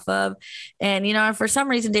go off of. And, if for some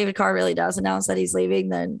reason David Carr really does announce that he's leaving,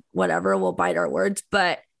 then whatever, we'll bite our words.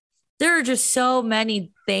 But there are just so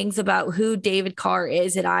many things about who David Carr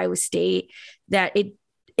is at Iowa State that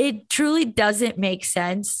it truly doesn't make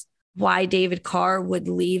sense why David Carr would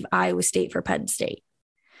leave Iowa State for Penn State.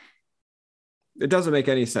 It doesn't make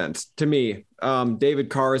any sense to me. David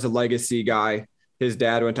Carr is a legacy guy. His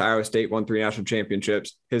dad went to Iowa State, won 3 national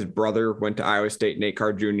championships. His brother went to Iowa State, Nate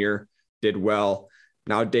Carr Jr., did well.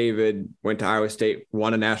 Now David went to Iowa State,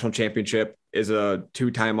 won a national championship, is a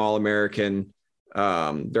 2-time All-American.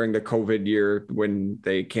 During the COVID year when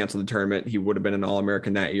they canceled the tournament, he would have been an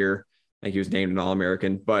All-American that year. I think he was named an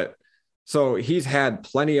All-American. But so he's had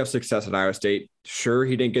plenty of success at Iowa State. Sure,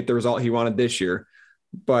 he didn't get the result he wanted this year,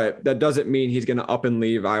 but that doesn't mean he's going to up and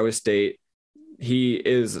leave Iowa State. He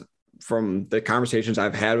is from the conversations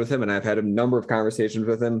I've had with him, and I've had a number of conversations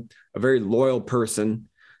with him, a very loyal person.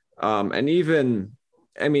 And even,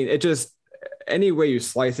 I mean, it just, any way you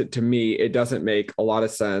slice it, to me, it doesn't make a lot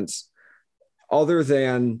of sense other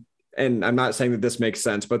than, and I'm not saying that this makes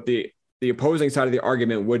sense, but the opposing side of the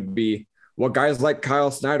argument would be, well, guys like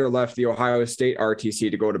Kyle Snyder left the Ohio State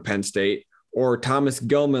RTC to go to Penn State, or Thomas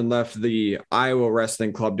Gilman left the Iowa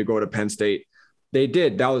Wrestling Club to go to Penn State. They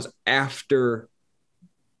did. That was after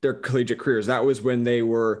their collegiate careers. That was when they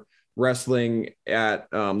were wrestling at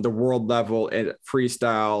the world level at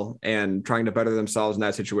freestyle and trying to better themselves in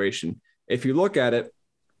that situation. If you look at it,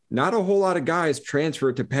 not a whole lot of guys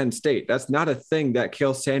transferred to Penn State. That's not a thing that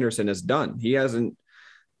Cael Sanderson has done. He doesn't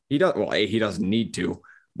need to,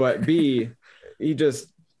 but B, Cael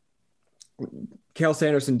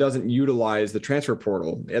Sanderson doesn't utilize the transfer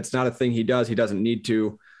portal. It's not a thing he does. He doesn't need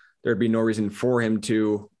to. There'd be no reason for him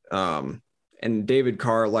to. And David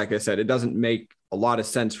Carr, like I said, it doesn't make a lot of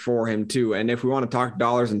sense for him to. And if we want to talk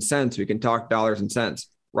dollars and cents, we can talk dollars and cents.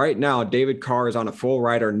 Right now, David Carr is on a full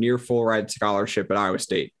ride or near full ride scholarship at Iowa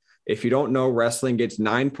State. If you don't know, wrestling gets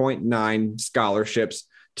 9.9 scholarships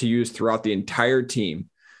to use throughout the entire team.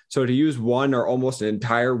 So to use one or almost an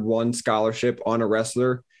entire one scholarship on a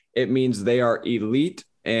wrestler, it means they are elite,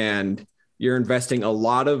 and you're investing a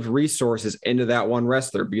lot of resources into that one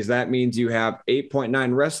wrestler, because that means you have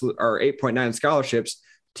 8.9 scholarships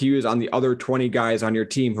to use on the other 20 guys on your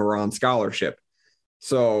team who are on scholarship.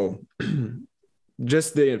 So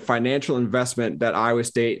just the financial investment that Iowa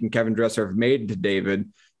State and Kevin Dresser have made to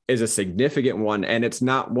David is a significant one, and it's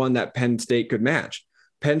not one that Penn State could match.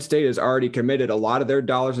 Penn State has already committed a lot of their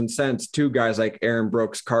dollars and cents to guys like Aaron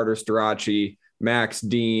Brooks, Carter Starachi, Max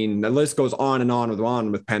Dean. The list goes on and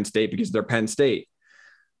on with Penn State because they're Penn State.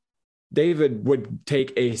 David would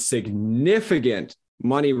take a significant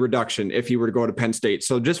money reduction if he were to go to Penn State.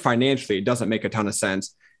 So just financially, it doesn't make a ton of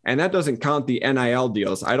sense. And that doesn't count the NIL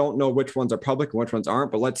deals. I don't know which ones are public and which ones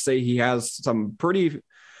aren't, but let's say he has some pretty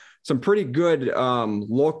good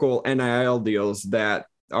local NIL deals that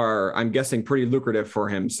are, I'm guessing, pretty lucrative for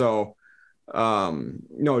him. So,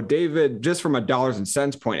 David, just from a dollars and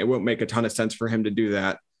cents point, it won't make a ton of sense for him to do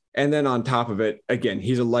that. And then on top of it, again,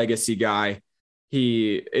 he's a legacy guy.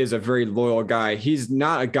 He is a very loyal guy. He's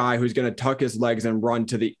not a guy who's going to tuck his legs and run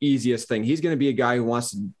to the easiest thing. He's going to be a guy who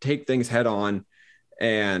wants to take things head on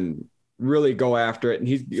and really go after it. And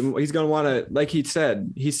he's going to want to, like he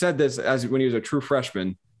said this as when he was a true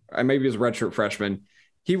freshman, maybe he was a redshirt freshman.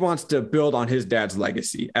 He wants to build on his dad's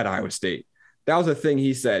legacy at Iowa State. That was a thing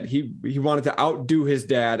he said. He wanted to outdo his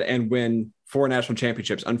dad and win 4 national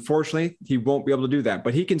championships. Unfortunately, he won't be able to do that,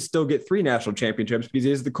 but he can still get 3 national championships because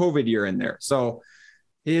he has the COVID year in there. So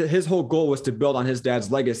his whole goal was to build on his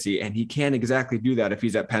dad's legacy, and he can't exactly do that if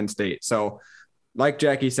he's at Penn State. So like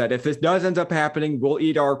Jackie said, if this does end up happening, we'll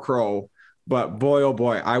eat our crow. But boy, oh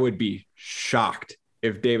boy, I would be shocked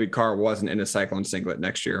if David Carr wasn't in a Cyclone singlet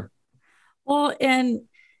next year. Well, and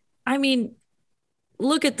I mean,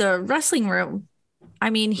 look at the wrestling room. I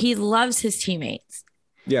mean, he loves his teammates.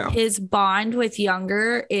 Yeah. His bond with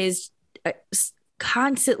Younger is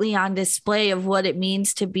constantly on display of what it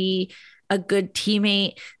means to be a good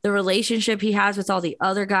teammate, the relationship he has with all the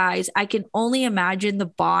other guys. I can only imagine the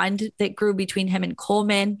bond that grew between him and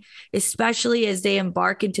Coleman, especially as they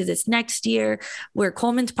embark into this next year, where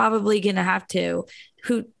Coleman's probably going to have to,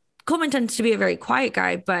 Coleman tends to be a very quiet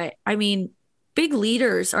guy, but I mean, big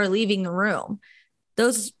leaders are leaving the room.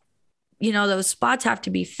 Those spots have to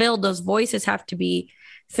be filled. Those voices have to be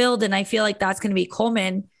filled. And I feel like that's going to be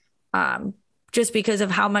Coleman, just because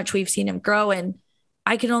of how much we've seen him grow. And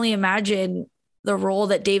I can only imagine the role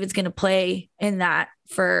that David's going to play in that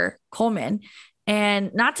for Coleman.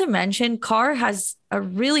 And not to mention, Carr has a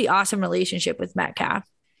really awesome relationship with Metcalf.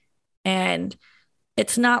 And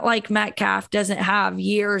it's not like Metcalf doesn't have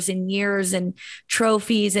years and years and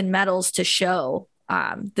trophies and medals to show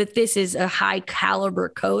that this is a high caliber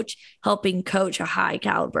coach helping coach a high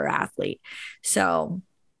caliber athlete. So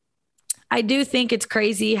I do think it's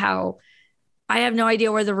crazy how I have no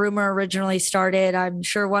idea where the rumor originally started. I'm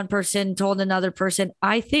sure one person told another person.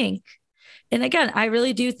 I think, and again, I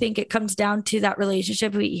really do think it comes down to that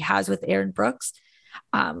relationship he has with Aaron Brooks,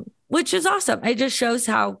 which is awesome. It just shows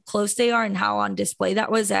how close they are and how on display that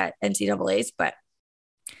was at NCAA's. But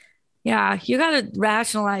yeah, you got to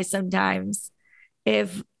rationalize sometimes.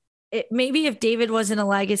 Maybe if David wasn't a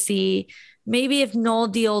legacy, maybe if null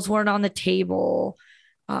deals weren't on the table,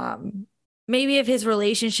 maybe if his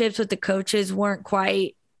relationships with the coaches weren't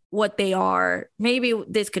quite what they are, maybe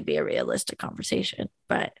this could be a realistic conversation.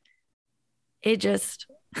 But it just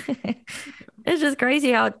it's just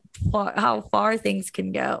crazy how far things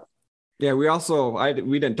can go. Yeah, we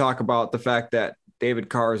didn't talk about the fact that David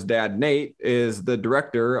Carr's dad, Nate, is the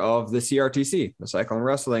director of the CRTC, the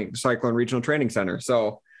Cyclone Regional Training Center.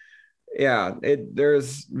 So yeah,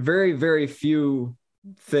 there's very, very few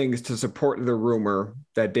things to support the rumor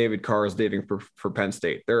that David Carr is leaving for Penn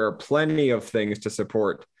State. There are plenty of things to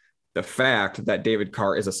support the fact that David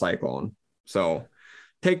Carr is a Cyclone. So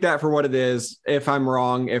take that for what it is. If I'm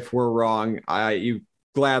wrong, if we're wrong, you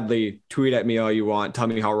gladly tweet at me all you want. Tell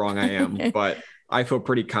me how wrong I am. But I feel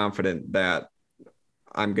pretty confident that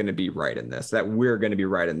I'm going to be right in this, that we're going to be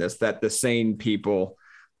right in this, that the sane people,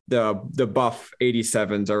 the buff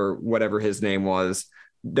 87s or whatever his name was,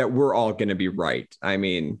 that we're all going to be right. I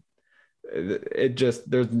mean,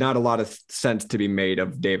 there's not a lot of sense to be made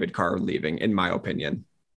of David Carr leaving, in my opinion.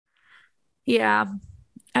 Yeah,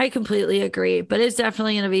 I completely agree, but it's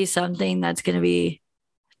definitely going to be something that's going to be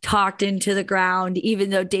talked into the ground, even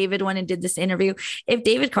though David went and did this interview. If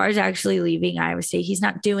David Carr is actually leaving Iowa State, he's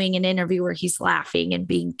not doing an interview where he's laughing and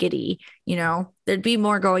being giddy. There'd be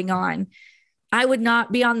more going on. I would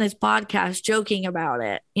not be on this podcast joking about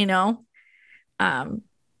it,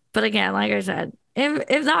 But again, like I said,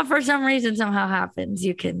 if that for some reason somehow happens,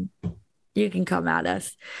 you can come at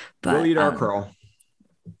us. But we'll eat our crow.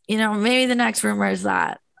 Maybe the next rumor is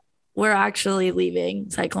that we're actually leaving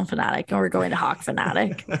Cyclone Fanatic and we're going to Hawk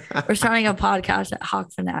Fanatic. We're starting a podcast at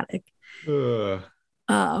Hawk Fanatic. But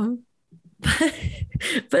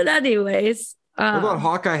anyways. What about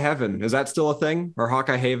Hawkeye Heaven? Is that still a thing? Or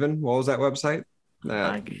Hawkeye Haven? What was that website?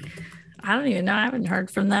 I don't even know. I haven't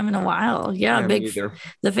heard from them in a while. Yeah,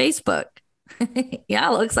 the Facebook. Yeah,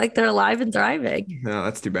 looks like they're alive and thriving. No,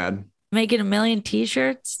 that's too bad. Making 1 million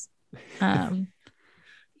t-shirts.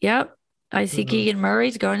 Yep. I see Keegan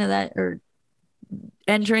Murray's going to that or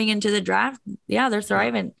entering into the draft. Yeah, they're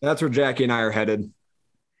thriving. That's where Jackie and I are headed.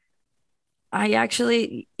 I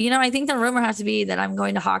actually, I think the rumor has to be that I'm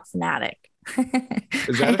going to Hawk Fanatic.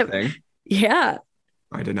 Is that a thing? Yeah.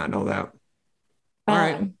 I did not know that. All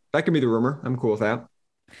right. That can be the rumor. I'm cool with that.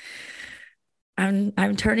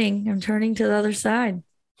 I'm turning to the other side.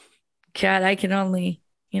 God, I can only,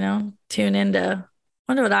 tune into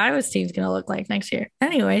wonder what Iowa's team's going to look like next year.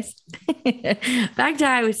 Anyways, back to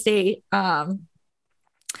Iowa State. So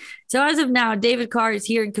as of now, David Carr is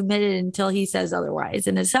here and committed until he says otherwise.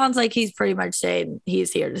 And it sounds like he's pretty much saying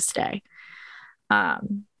he's here to stay.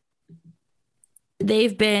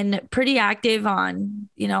 They've been pretty active on,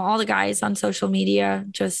 all the guys on social media,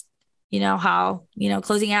 just, how,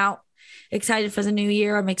 closing out, excited for the new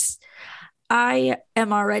year. I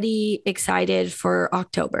am already excited for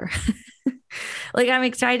October. Like I'm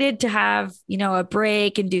excited to have, a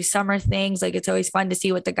break and do summer things. Like it's always fun to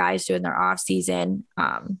see what the guys do in their off season.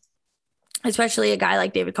 Especially a guy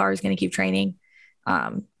like David Carr is going to keep training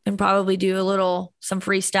and probably do some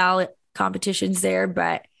freestyle competitions there.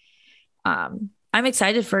 But I'm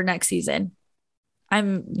excited for next season.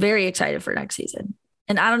 I'm very excited for next season.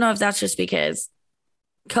 And I don't know if that's just because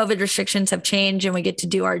COVID restrictions have changed and we get to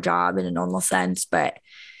do our job in a normal sense, but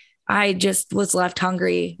I just was left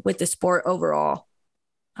hungry with the sport overall.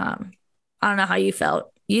 I don't know how you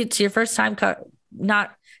felt. It's your first time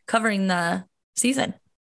not covering the season.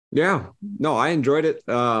 Yeah, no, I enjoyed it.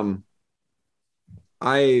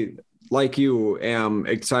 I, like you, am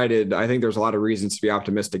excited. I think there's a lot of reasons to be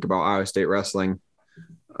optimistic about Iowa State wrestling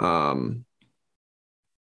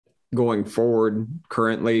going forward.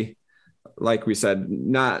 Currently, like we said,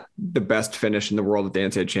 not the best finish in the world at the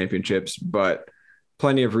NCAA championships, but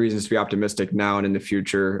plenty of reasons to be optimistic now and in the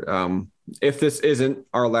future. If this isn't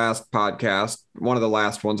our last podcast, one of the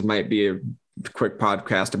last ones might be a quick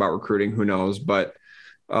podcast about recruiting. Who knows? But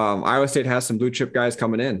Iowa State has some blue chip guys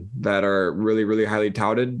coming in that are really, really highly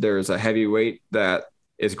touted. There's a heavyweight that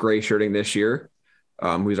is gray shirting this year,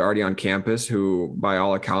 who's already on campus, who by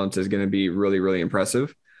all accounts is going to be really, really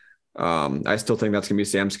impressive. I still think that's going to be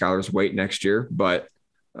Sam Scholar's weight next year, but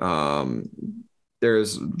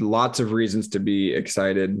there's lots of reasons to be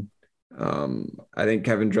excited. I think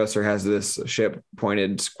Kevin Dresser has this ship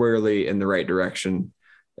pointed squarely in the right direction.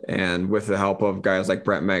 And with the help of guys like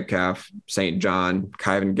Brett Metcalf, St. John,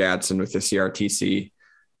 Kyvan Gadsden with the CRTC,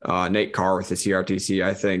 Nate Carr with the CRTC,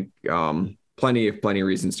 I think plenty of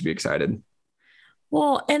reasons to be excited.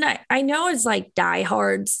 Well, and I know it's like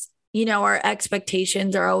diehards, our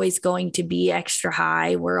expectations are always going to be extra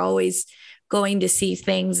high. We're always going to see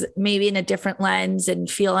things maybe in a different lens and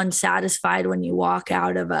feel unsatisfied when you walk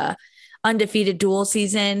out of a undefeated dual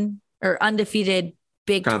season or undefeated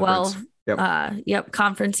Big Conference. 12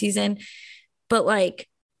 conference season. But like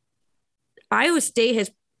Iowa State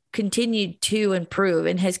has continued to improve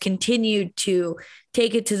and has continued to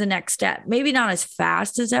take it to the next step. Maybe not as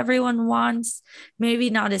fast as everyone wants, maybe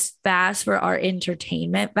not as fast for our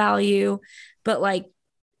entertainment value, but like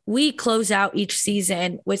we close out each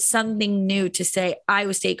season with something new to say,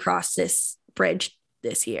 Iowa State crossed this bridge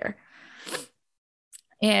this year.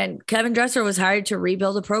 And Kevin Dresser was hired to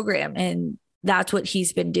rebuild a program, and that's what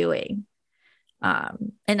he's been doing.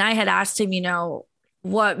 And I had asked him,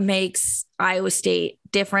 what makes Iowa State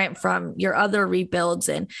different from your other rebuilds?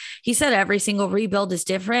 And he said every single rebuild is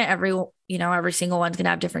different. Every single one's going to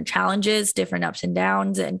have different challenges, different ups and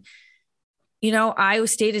downs. And, Iowa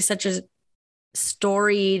State is such a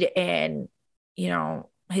storied and,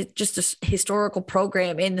 just a historical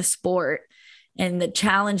program in the sport. And the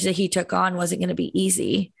challenge that he took on wasn't going to be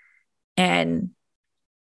easy. And,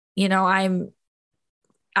 I'm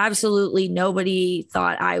absolutely nobody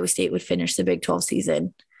thought Iowa State would finish the Big 12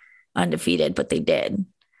 season undefeated, but they did.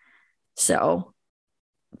 So,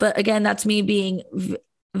 but again, that's me being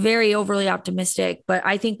very overly optimistic, but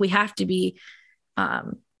I think we have to be,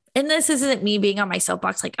 and this isn't me being on my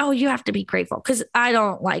soapbox, like, oh, you have to be grateful. Cause I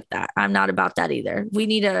don't like that. I'm not about that either. We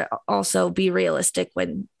need to also be realistic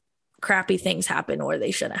when crappy things happen or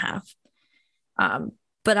they shouldn't have.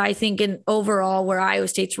 But I think in overall where Iowa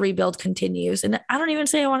State's rebuild continues, and I don't even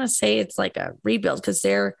say I want to say it's like a rebuild because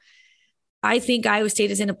I think Iowa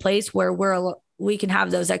State is in a place where we can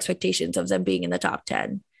have those expectations of them being in the top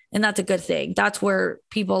 10. And that's a good thing. That's where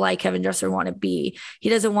people like Kevin Dresser want to be. He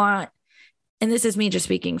doesn't want, and this is me just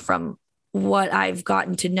speaking from what I've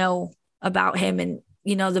gotten to know about him and,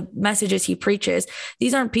 the messages he preaches.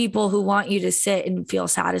 These aren't people who want you to sit and feel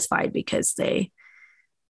satisfied because they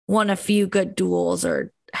won a few good duels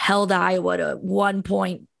or held Iowa to 1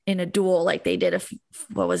 point in a duel like they did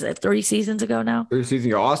 3 seasons ago now? 3 seasons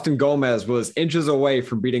ago. Austin Gomez was inches away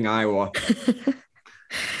from beating Iowa.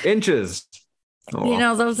 Inches.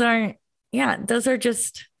 Oh. Those are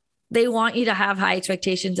just, they want you to have high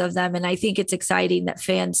expectations of them. And I think it's exciting that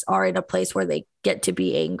fans are in a place where they get to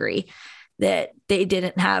be angry that they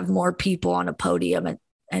didn't have more people on a podium at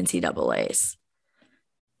NCAAs.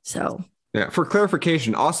 So. Yeah, for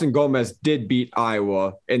clarification, Austin Gomez did beat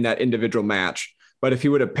Iowa in that individual match. But if he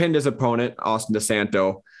would have pinned his opponent, Austin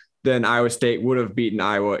DeSanto, then Iowa State would have beaten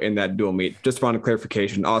Iowa in that dual meet. Just wanted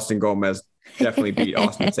clarification. Austin Gomez definitely beat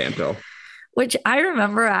Austin DeSanto. Which I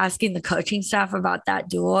remember asking the coaching staff about that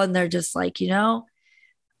duel, and they're just like,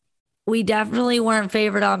 we definitely weren't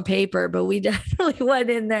favored on paper, but we definitely went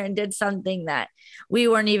in there and did something that we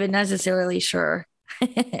weren't even necessarily sure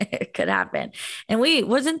it could happen. And we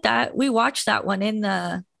watched that one in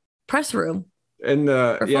the press room. In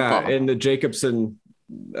the Jacobson,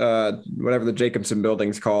 whatever the Jacobson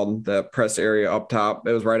building's called, the press area up top.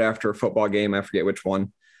 It was right after a football game. I forget which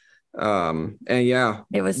one.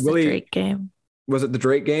 It was the Drake game. Was it the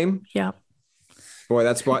Drake game? Yeah. Boy,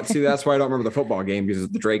 that's why I don't remember the football game because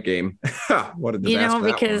it's the Drake game. What a disaster.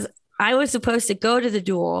 Because I was supposed to go to the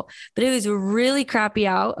duel, but it was really crappy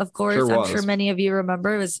out. Of course, I'm sure many of you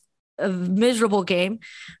remember it was a miserable game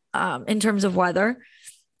in terms of weather.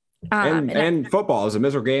 And football is a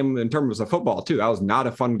miserable game in terms of football too. That was not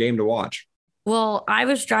a fun game to watch. Well, I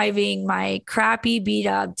was driving my crappy beat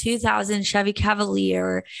up 2000 Chevy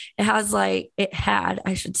Cavalier. It had,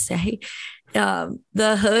 I should say,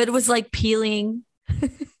 the hood was like peeling.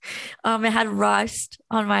 It had rust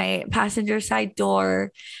on my passenger side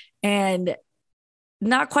door, and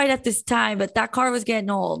not quite at this time, but that car was getting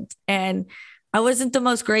old, and I wasn't the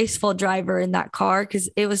most graceful driver in that car because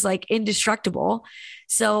it was like indestructible.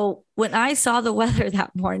 So when I saw the weather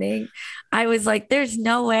that morning, I was like, there's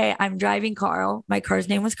no way I'm driving Carl. My car's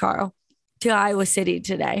name was Carl, to Iowa City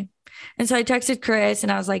today. And so I texted Chris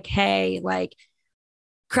and I was like, hey, like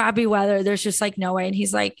crappy weather. There's just like no way. And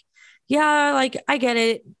he's like, yeah, like I get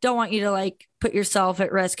it. Don't want you to like put yourself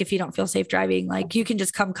at risk if you don't feel safe driving. Like you can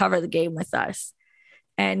just come cover the game with us.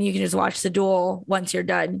 And you can just watch the duel once you're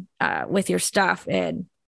done with your stuff. And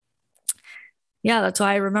yeah, that's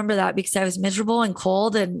why I remember that, because I was miserable and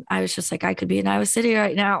cold. And I was just like, I could be in Iowa City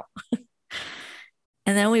right now.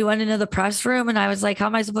 And then we went into the press room and I was like, how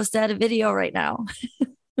am I supposed to edit video right now?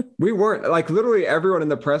 We weren't, like, literally everyone in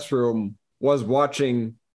the press room was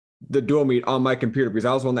watching the dual meet on my computer because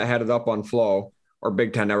I was the one that had it up on Flow or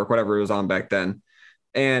Big Ten Network, whatever it was on back then.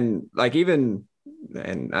 And like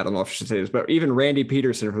and I don't know if I should say this, but even Randy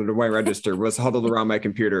Peterson from the Des Moines Register was huddled around my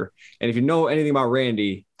computer. And if you know anything about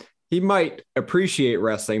Randy, he might appreciate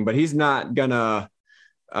wrestling, but he's not gonna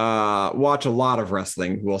watch a lot of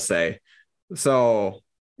wrestling, we'll say. So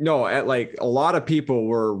no, a lot of people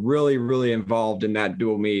were really, really involved in that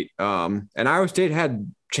dual meet. And Iowa State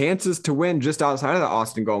had chances to win just outside of the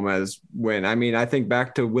Austin Gomez win. I mean, I think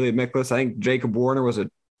back to Willie Miklasz. I think Jacob Warner was a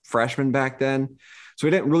freshman back then. So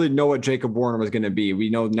we didn't really know what Jacob Warner was going to be. We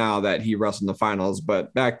know now that he wrestled in the finals,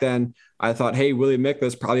 but back then I thought, hey, Willie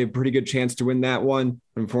Miklasz probably a pretty good chance to win that one.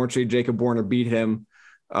 Unfortunately, Jacob Warner beat him.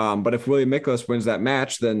 But if Willie Miklasz wins that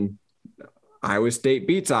match, then Iowa State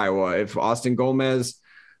beats Iowa. If Austin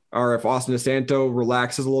DeSanto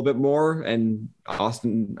relaxes a little bit more and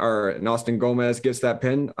Austin Gomez gets that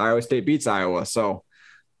pin, Iowa State beats Iowa. So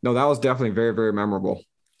no, that was definitely very, very memorable.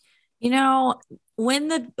 When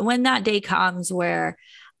that day comes where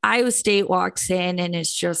Iowa State walks in and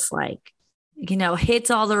it's just like,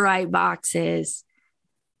 hits all the right boxes,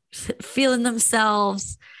 feeling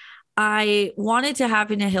themselves. I want it to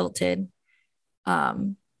happen to Hilton,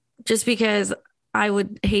 just because I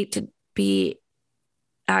would hate to be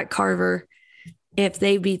at Carver if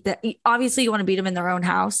they beat that. Obviously, you want to beat them in their own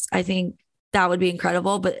house. I think that would be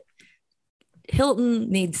incredible, but Hilton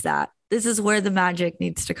needs that. This is where the magic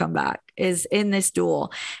needs to come back, is in this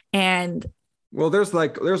duel. And well, there's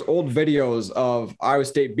old videos of Iowa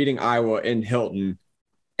State beating Iowa in Hilton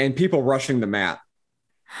and people rushing the mat.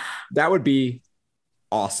 That would be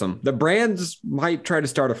awesome. The Brands might try to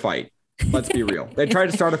start a fight. Let's be real. They tried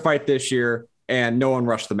to start a fight this year and no one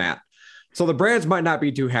rushed the mat. So the Brands might not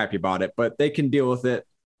be too happy about it, but they can deal with it.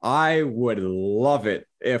 I would love it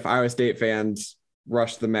if Iowa State fans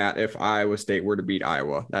rush the mat if Iowa State were to beat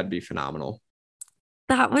Iowa. That'd be phenomenal.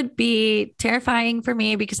 That would be terrifying for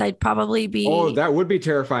me because I'd probably be. Oh, that would be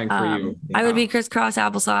terrifying for you. Yeah. I would be crisscross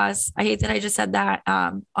applesauce. I hate that I just said that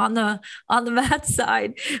on the mat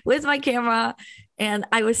side with my camera. And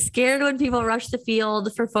I was scared when people rushed the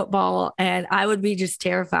field for football, and I would be just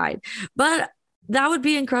terrified. But that would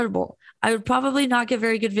be incredible. I would probably not get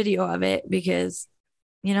very good video of it because,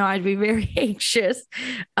 I'd be very anxious.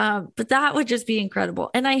 But that would just be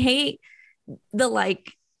incredible. And I hate the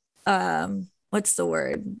what's the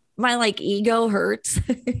word? My ego hurts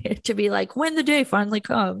to be like, when the day finally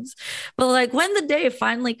comes. But when the day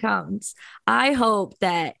finally comes, I hope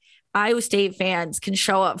that Iowa State fans can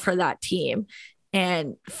show up for that team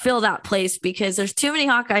and fill that place, because there's too many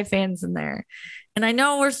Hawkeye fans in there. And I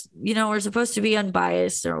know we're supposed to be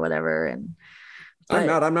unbiased or whatever. And I'm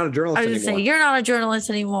not a journalist I was anymore. just saying, you're not a journalist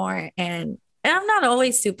anymore. And I'm not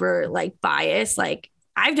always super biased.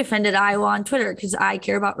 I've defended Iowa on Twitter because I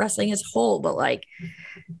care about wrestling as a whole, but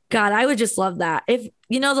God, I would just love that. If,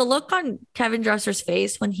 the look on Kevin Dresser's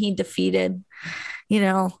face when he defeated,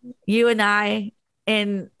 you and I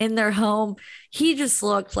in their home, he just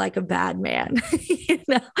looked like a bad man.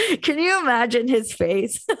 Can you imagine his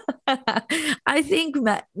face? I think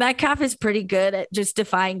Metcalf is pretty good at just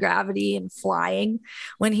defying gravity and flying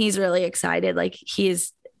when he's really excited.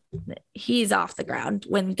 He's off the ground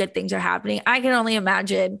when good things are happening. I can only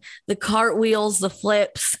imagine the cartwheels, the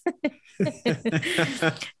flips.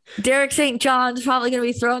 Derek St. John's probably going to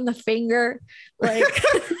be throwing the finger. I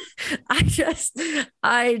just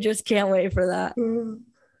can't wait for that.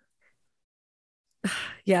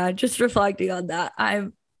 Yeah, just reflecting on that.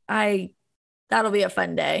 That'll be a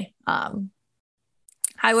fun day.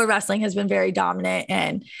 Iowa wrestling has been very dominant,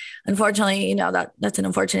 and unfortunately, that's an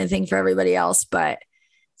unfortunate thing for everybody else, but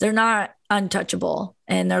they're not untouchable,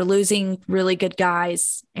 and they're losing really good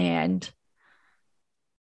guys. And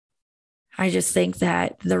I just think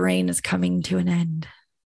that the reign is coming to an end.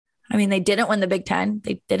 I mean, they didn't win the Big Ten.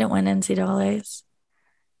 They didn't win NCAAs.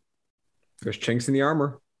 There's chinks in the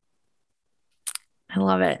armor. I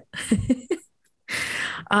love it.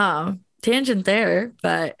 Tangent there,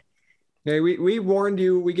 but. Hey, we warned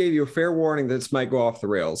you. We gave you a fair warning that this might go off the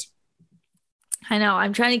rails. I know.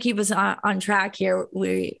 I'm trying to keep us on track here.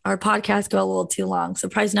 Our podcasts go a little too long.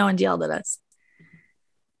 Surprised no one yelled at us.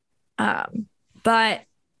 But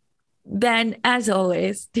Ben, as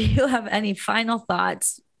always, do you have any final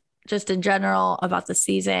thoughts just in general about the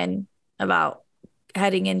season, about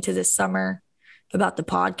heading into this summer, about the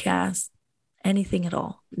podcast, anything at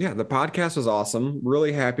all? Yeah, the podcast was awesome.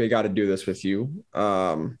 Really happy I got to do this with you.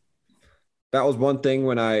 That was one thing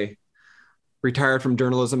when I retired from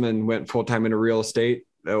journalism and went full-time into real estate.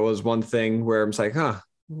 That was one thing where I'm like,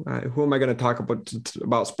 who am I going to talk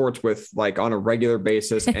about sports with on a regular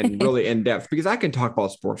basis and really in depth? Because I can talk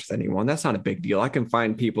about sports with anyone. That's not a big deal. I can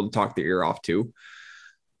find people to talk their ear off to,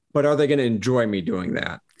 but are they going to enjoy me doing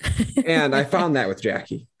that? And I found that with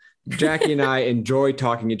Jackie. Jackie and I enjoy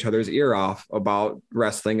talking each other's ear off about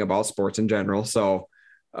wrestling, about sports in general. So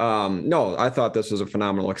no, I thought this was a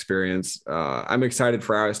phenomenal experience. I'm excited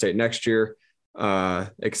for Iowa State next year.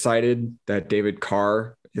 Excited that David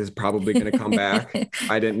Carr is probably going to come back.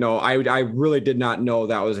 I didn't know. I really did not know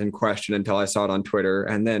that was in question until I saw it on Twitter.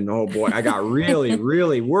 And then, oh boy, I got really,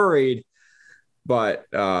 really worried. But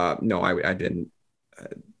no, I didn't.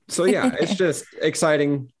 So yeah, it's just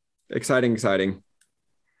exciting.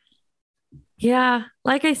 Yeah,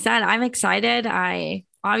 like I said, I'm excited.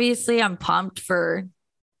 I'm pumped for,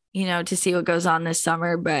 to see what goes on this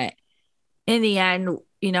summer. But in the end,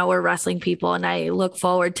 we're wrestling people, and I look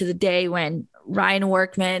forward to the day when Ryan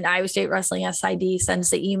Workman, Iowa State Wrestling SID,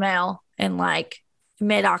 sends the email in like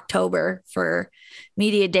mid-October for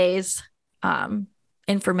media days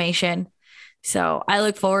information. So I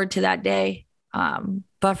look forward to that day.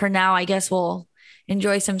 But for now, I guess we'll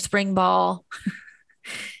enjoy some spring ball,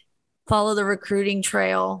 follow the recruiting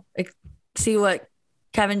trail, see what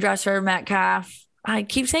Kevin Dresser, Metcalf. I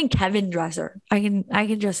keep saying Kevin Dresser. I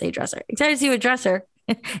can just say Dresser. Excited to see what Dresser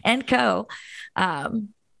and co,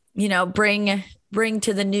 bring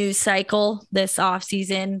to the news cycle this off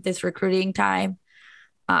season, this recruiting time.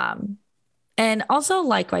 And also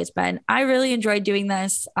likewise, Ben, I really enjoyed doing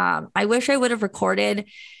this. I wish I would have recorded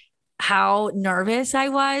how nervous I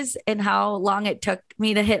was and how long it took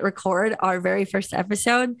me to hit record our very first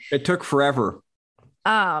episode. It took forever.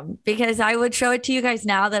 Because I would show it to you guys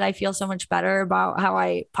now that I feel so much better about how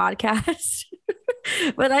I podcast.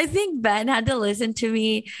 But I think Ben had to listen to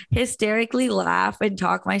me hysterically laugh and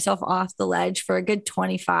talk myself off the ledge for a good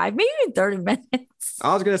 25, maybe even 30 minutes.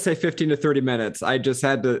 I was going to say 15 to 30 minutes. I just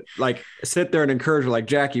had to sit there and encourage her,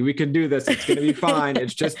 Jackie, we can do this. It's going to be fine.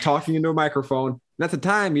 It's just talking into a microphone. And at the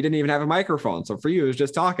time, you didn't even have a microphone. So for you, it was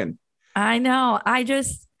just talking. I know. I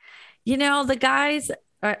just, the guys,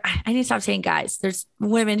 I need to stop saying guys. There's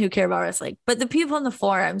women who care about wrestling, but the people in the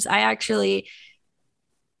forums, I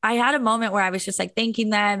had a moment where I was just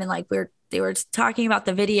thanking them, and they were talking about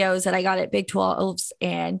the videos that I got at Big 12s,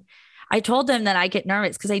 and I told them that I get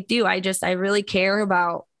nervous because I do. I really care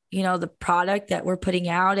about, the product that we're putting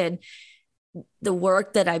out and the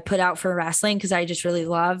work that I put out for wrestling, because I just really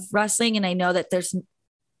love wrestling. And I know that there's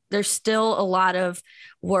still a lot of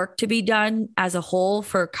work to be done as a whole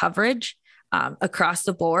for coverage across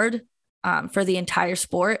the board for the entire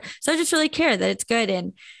sport. So I just really care that it's good.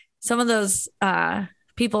 And some of those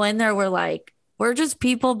people in there were like, we're just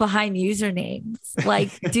people behind usernames.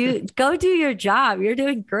 Go do your job. You're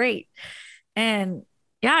doing great. And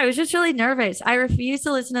yeah, I was just really nervous. I refused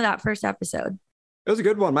to listen to that first episode. It was a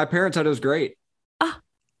good one. My parents said it was great. Oh,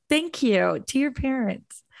 thank you to your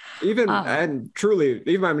parents. And truly,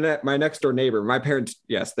 even my next door neighbor, my parents,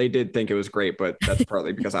 yes, they did think it was great, but that's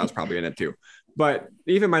partly because I was probably in it too. But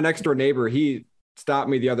even my next door neighbor, he stopped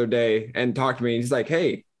me the other day and talked to me. And he's like,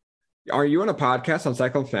 hey, are you on a podcast on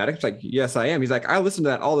Cyclone Fanatics? Like, yes, I am. He's like, I listen to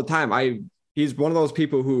that all the time. He's one of those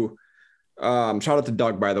people who, shout out to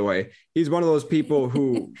Doug, by the way. He's one of those people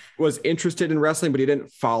who was interested in wrestling, but he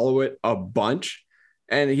didn't follow it a bunch.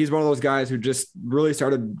 And he's one of those guys who just really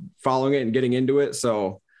started following it and getting into it.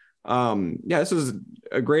 So, this was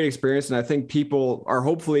a great experience. And I think people are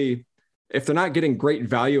hopefully, if they're not getting great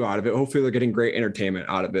value out of it, hopefully they're getting great entertainment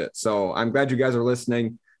out of it. So I'm glad you guys are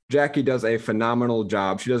listening. Jackie does a phenomenal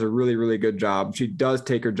job. She does a really, really good job. She does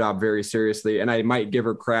take her job very seriously. And I might give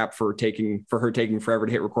her crap for her taking forever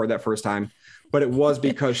to hit record that first time, but it was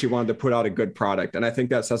because she wanted to put out a good product. And I think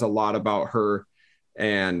that says a lot about her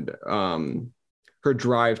and her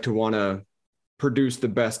drive to want to produce the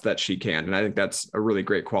best that she can. And I think that's a really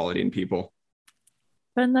great quality in people.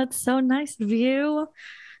 And that's so nice of you.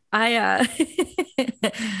 I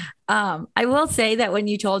will say that when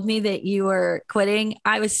you told me that you were quitting,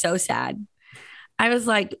 I was so sad. I was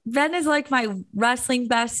like, Ben is like my wrestling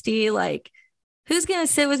bestie. Like, who's going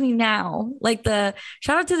to sit with me now? Like, the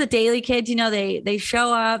shout out to the Daily kids, they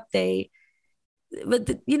show up, they're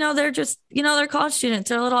just, they're college students.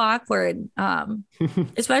 They're a little awkward.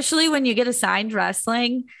 Especially when you get assigned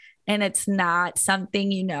wrestling and it's not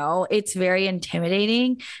something, it's very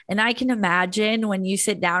intimidating. And I can imagine when you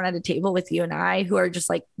sit down at a table with you and I, who are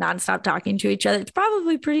just nonstop talking to each other, it's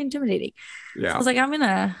probably pretty intimidating. Yeah. So I was like, I'm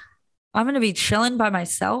going to be chilling by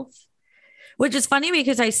myself, which is funny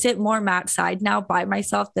because I sit more mat side now by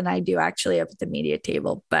myself than I do actually up at the media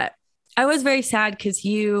table. But I was very sad because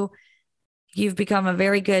you've become a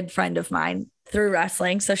very good friend of mine through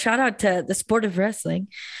wrestling. So shout out to the sport of wrestling.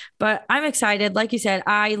 But I'm excited. Like you said,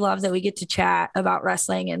 I love that we get to chat about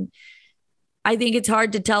wrestling. And I think it's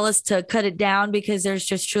hard to tell us to cut it down because there's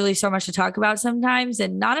just truly so much to talk about sometimes.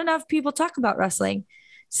 And not enough people talk about wrestling.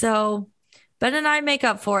 So Ben and I make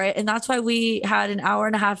up for it. And that's why we had an 1.5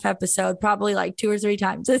 hour episode, probably 2 or 3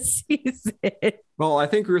 times this season. Well, I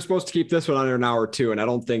think we were supposed to keep this one under an hour too. And I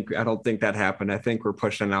don't think that happened. I think we're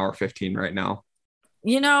pushing an hour 15 right now.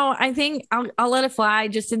 I think I'll let it fly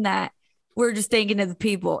just in that we're just thanking the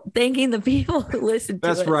people who listen to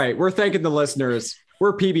That's us. right. We're thanking the listeners.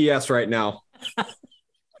 We're PBS right now.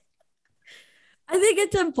 I think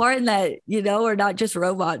it's important that, we're not just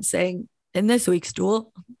robots saying, in this week's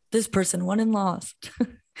duel, this person won and lost.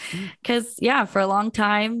 Because, for a long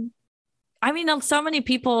time, I mean, so many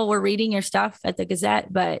people were reading your stuff at the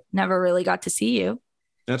Gazette, but never really got to see you.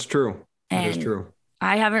 That's true. That is And true.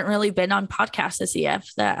 I haven't really been on podcasts as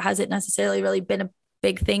EF. That hasn't necessarily really been a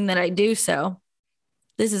big thing that I do. So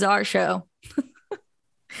this is our show.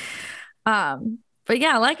 But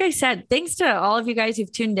yeah, like I said, thanks to all of you guys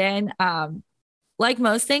who've tuned in. Like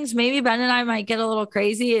most things, maybe Ben and I might get a little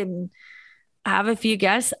crazy and have a few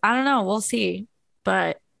guests. I don't know. We'll see.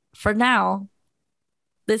 But for now,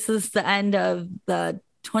 this is the end of the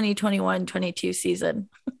 2021-22 season.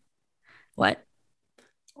 What?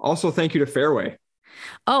 Also, thank you to Fairway.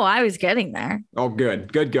 Oh, I was getting there. Oh,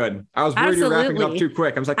 good. I was worried you were wrapping it up too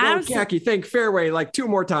quick. I was like, Jackie, thank Fairway like 2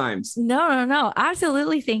 more times. No.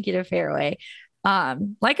 Absolutely. Thank you to Fairway.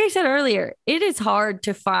 Like I said earlier, it is hard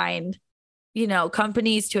to find,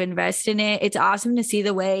 companies to invest in it. It's awesome to see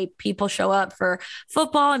the way people show up for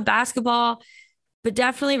football and basketball, but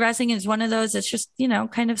definitely wrestling is one of those that's just,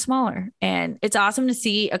 kind of smaller. And it's awesome to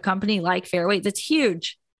see a company like Fairway that's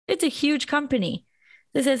huge. It's a huge company.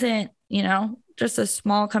 This isn't, just a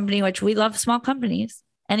small company, which we love small companies.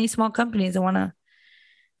 Any small companies that want to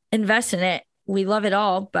invest in it, we love it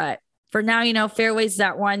all. But for now, Fairway's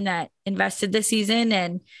that one that invested this season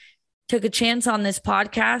and took a chance on this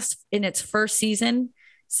podcast in its first season.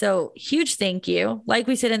 So huge thank you. Like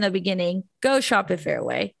we said in the beginning, go shop at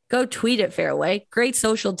Fairway, go tweet at Fairway. Great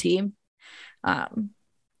social team.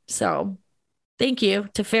 So thank you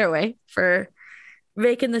to Fairway for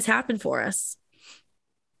making this happen for us,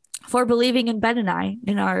 for believing in Ben and I,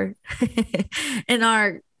 in our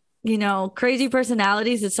crazy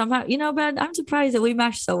personalities that somehow, Ben, I'm surprised that we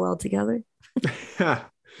mesh so well together.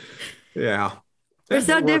 Yeah. We're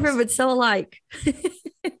so different, but so alike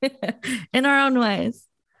in our own ways.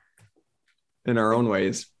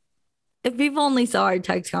 If people only saw our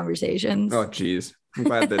text conversations. Oh, geez. I'm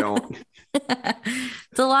glad they don't.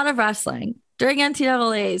 It's a lot of wrestling during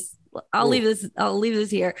NCAAs. I'll leave this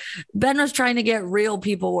here. Ben was trying to get real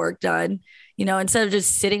people work done, instead of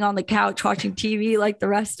just sitting on the couch watching TV like the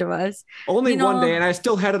rest of us. Only one day, and I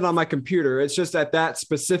still had it on my computer. It's just at that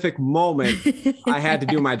specific moment, I had to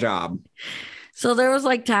do my job. So there was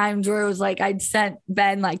times where it was I'd sent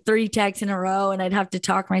Ben 3 texts in a row and I'd have to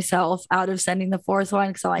talk myself out of sending the 4th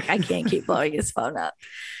one because I can't keep blowing his phone up.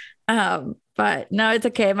 But no, it's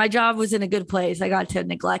okay. My job was in a good place. I got to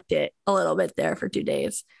neglect it a little bit there for 2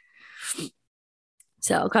 days.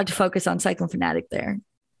 So got to focus on Cycling Fanatic there.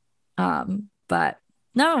 But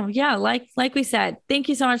no, yeah, like we said, thank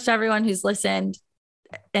you so much to everyone who's listened,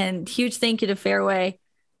 and huge thank you to Fairway.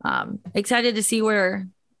 Excited to see where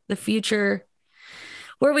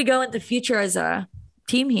we go in the future as a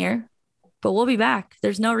team here, but we'll be back.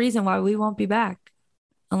 There's no reason why we won't be back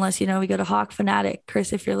unless, we go to Hawk Fanatic.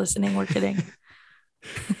 Chris, if you're listening, we're kidding.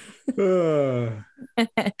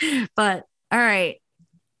 But all right.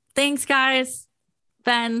 Thanks, guys.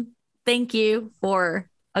 Ben, thank you for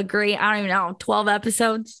a great, 12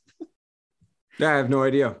 episodes. Yeah, I have no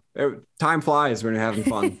idea. Time flies when you're having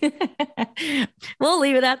fun. We'll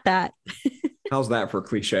leave it at that. How's that for a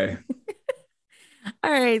cliche?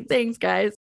 All right. Thanks, guys.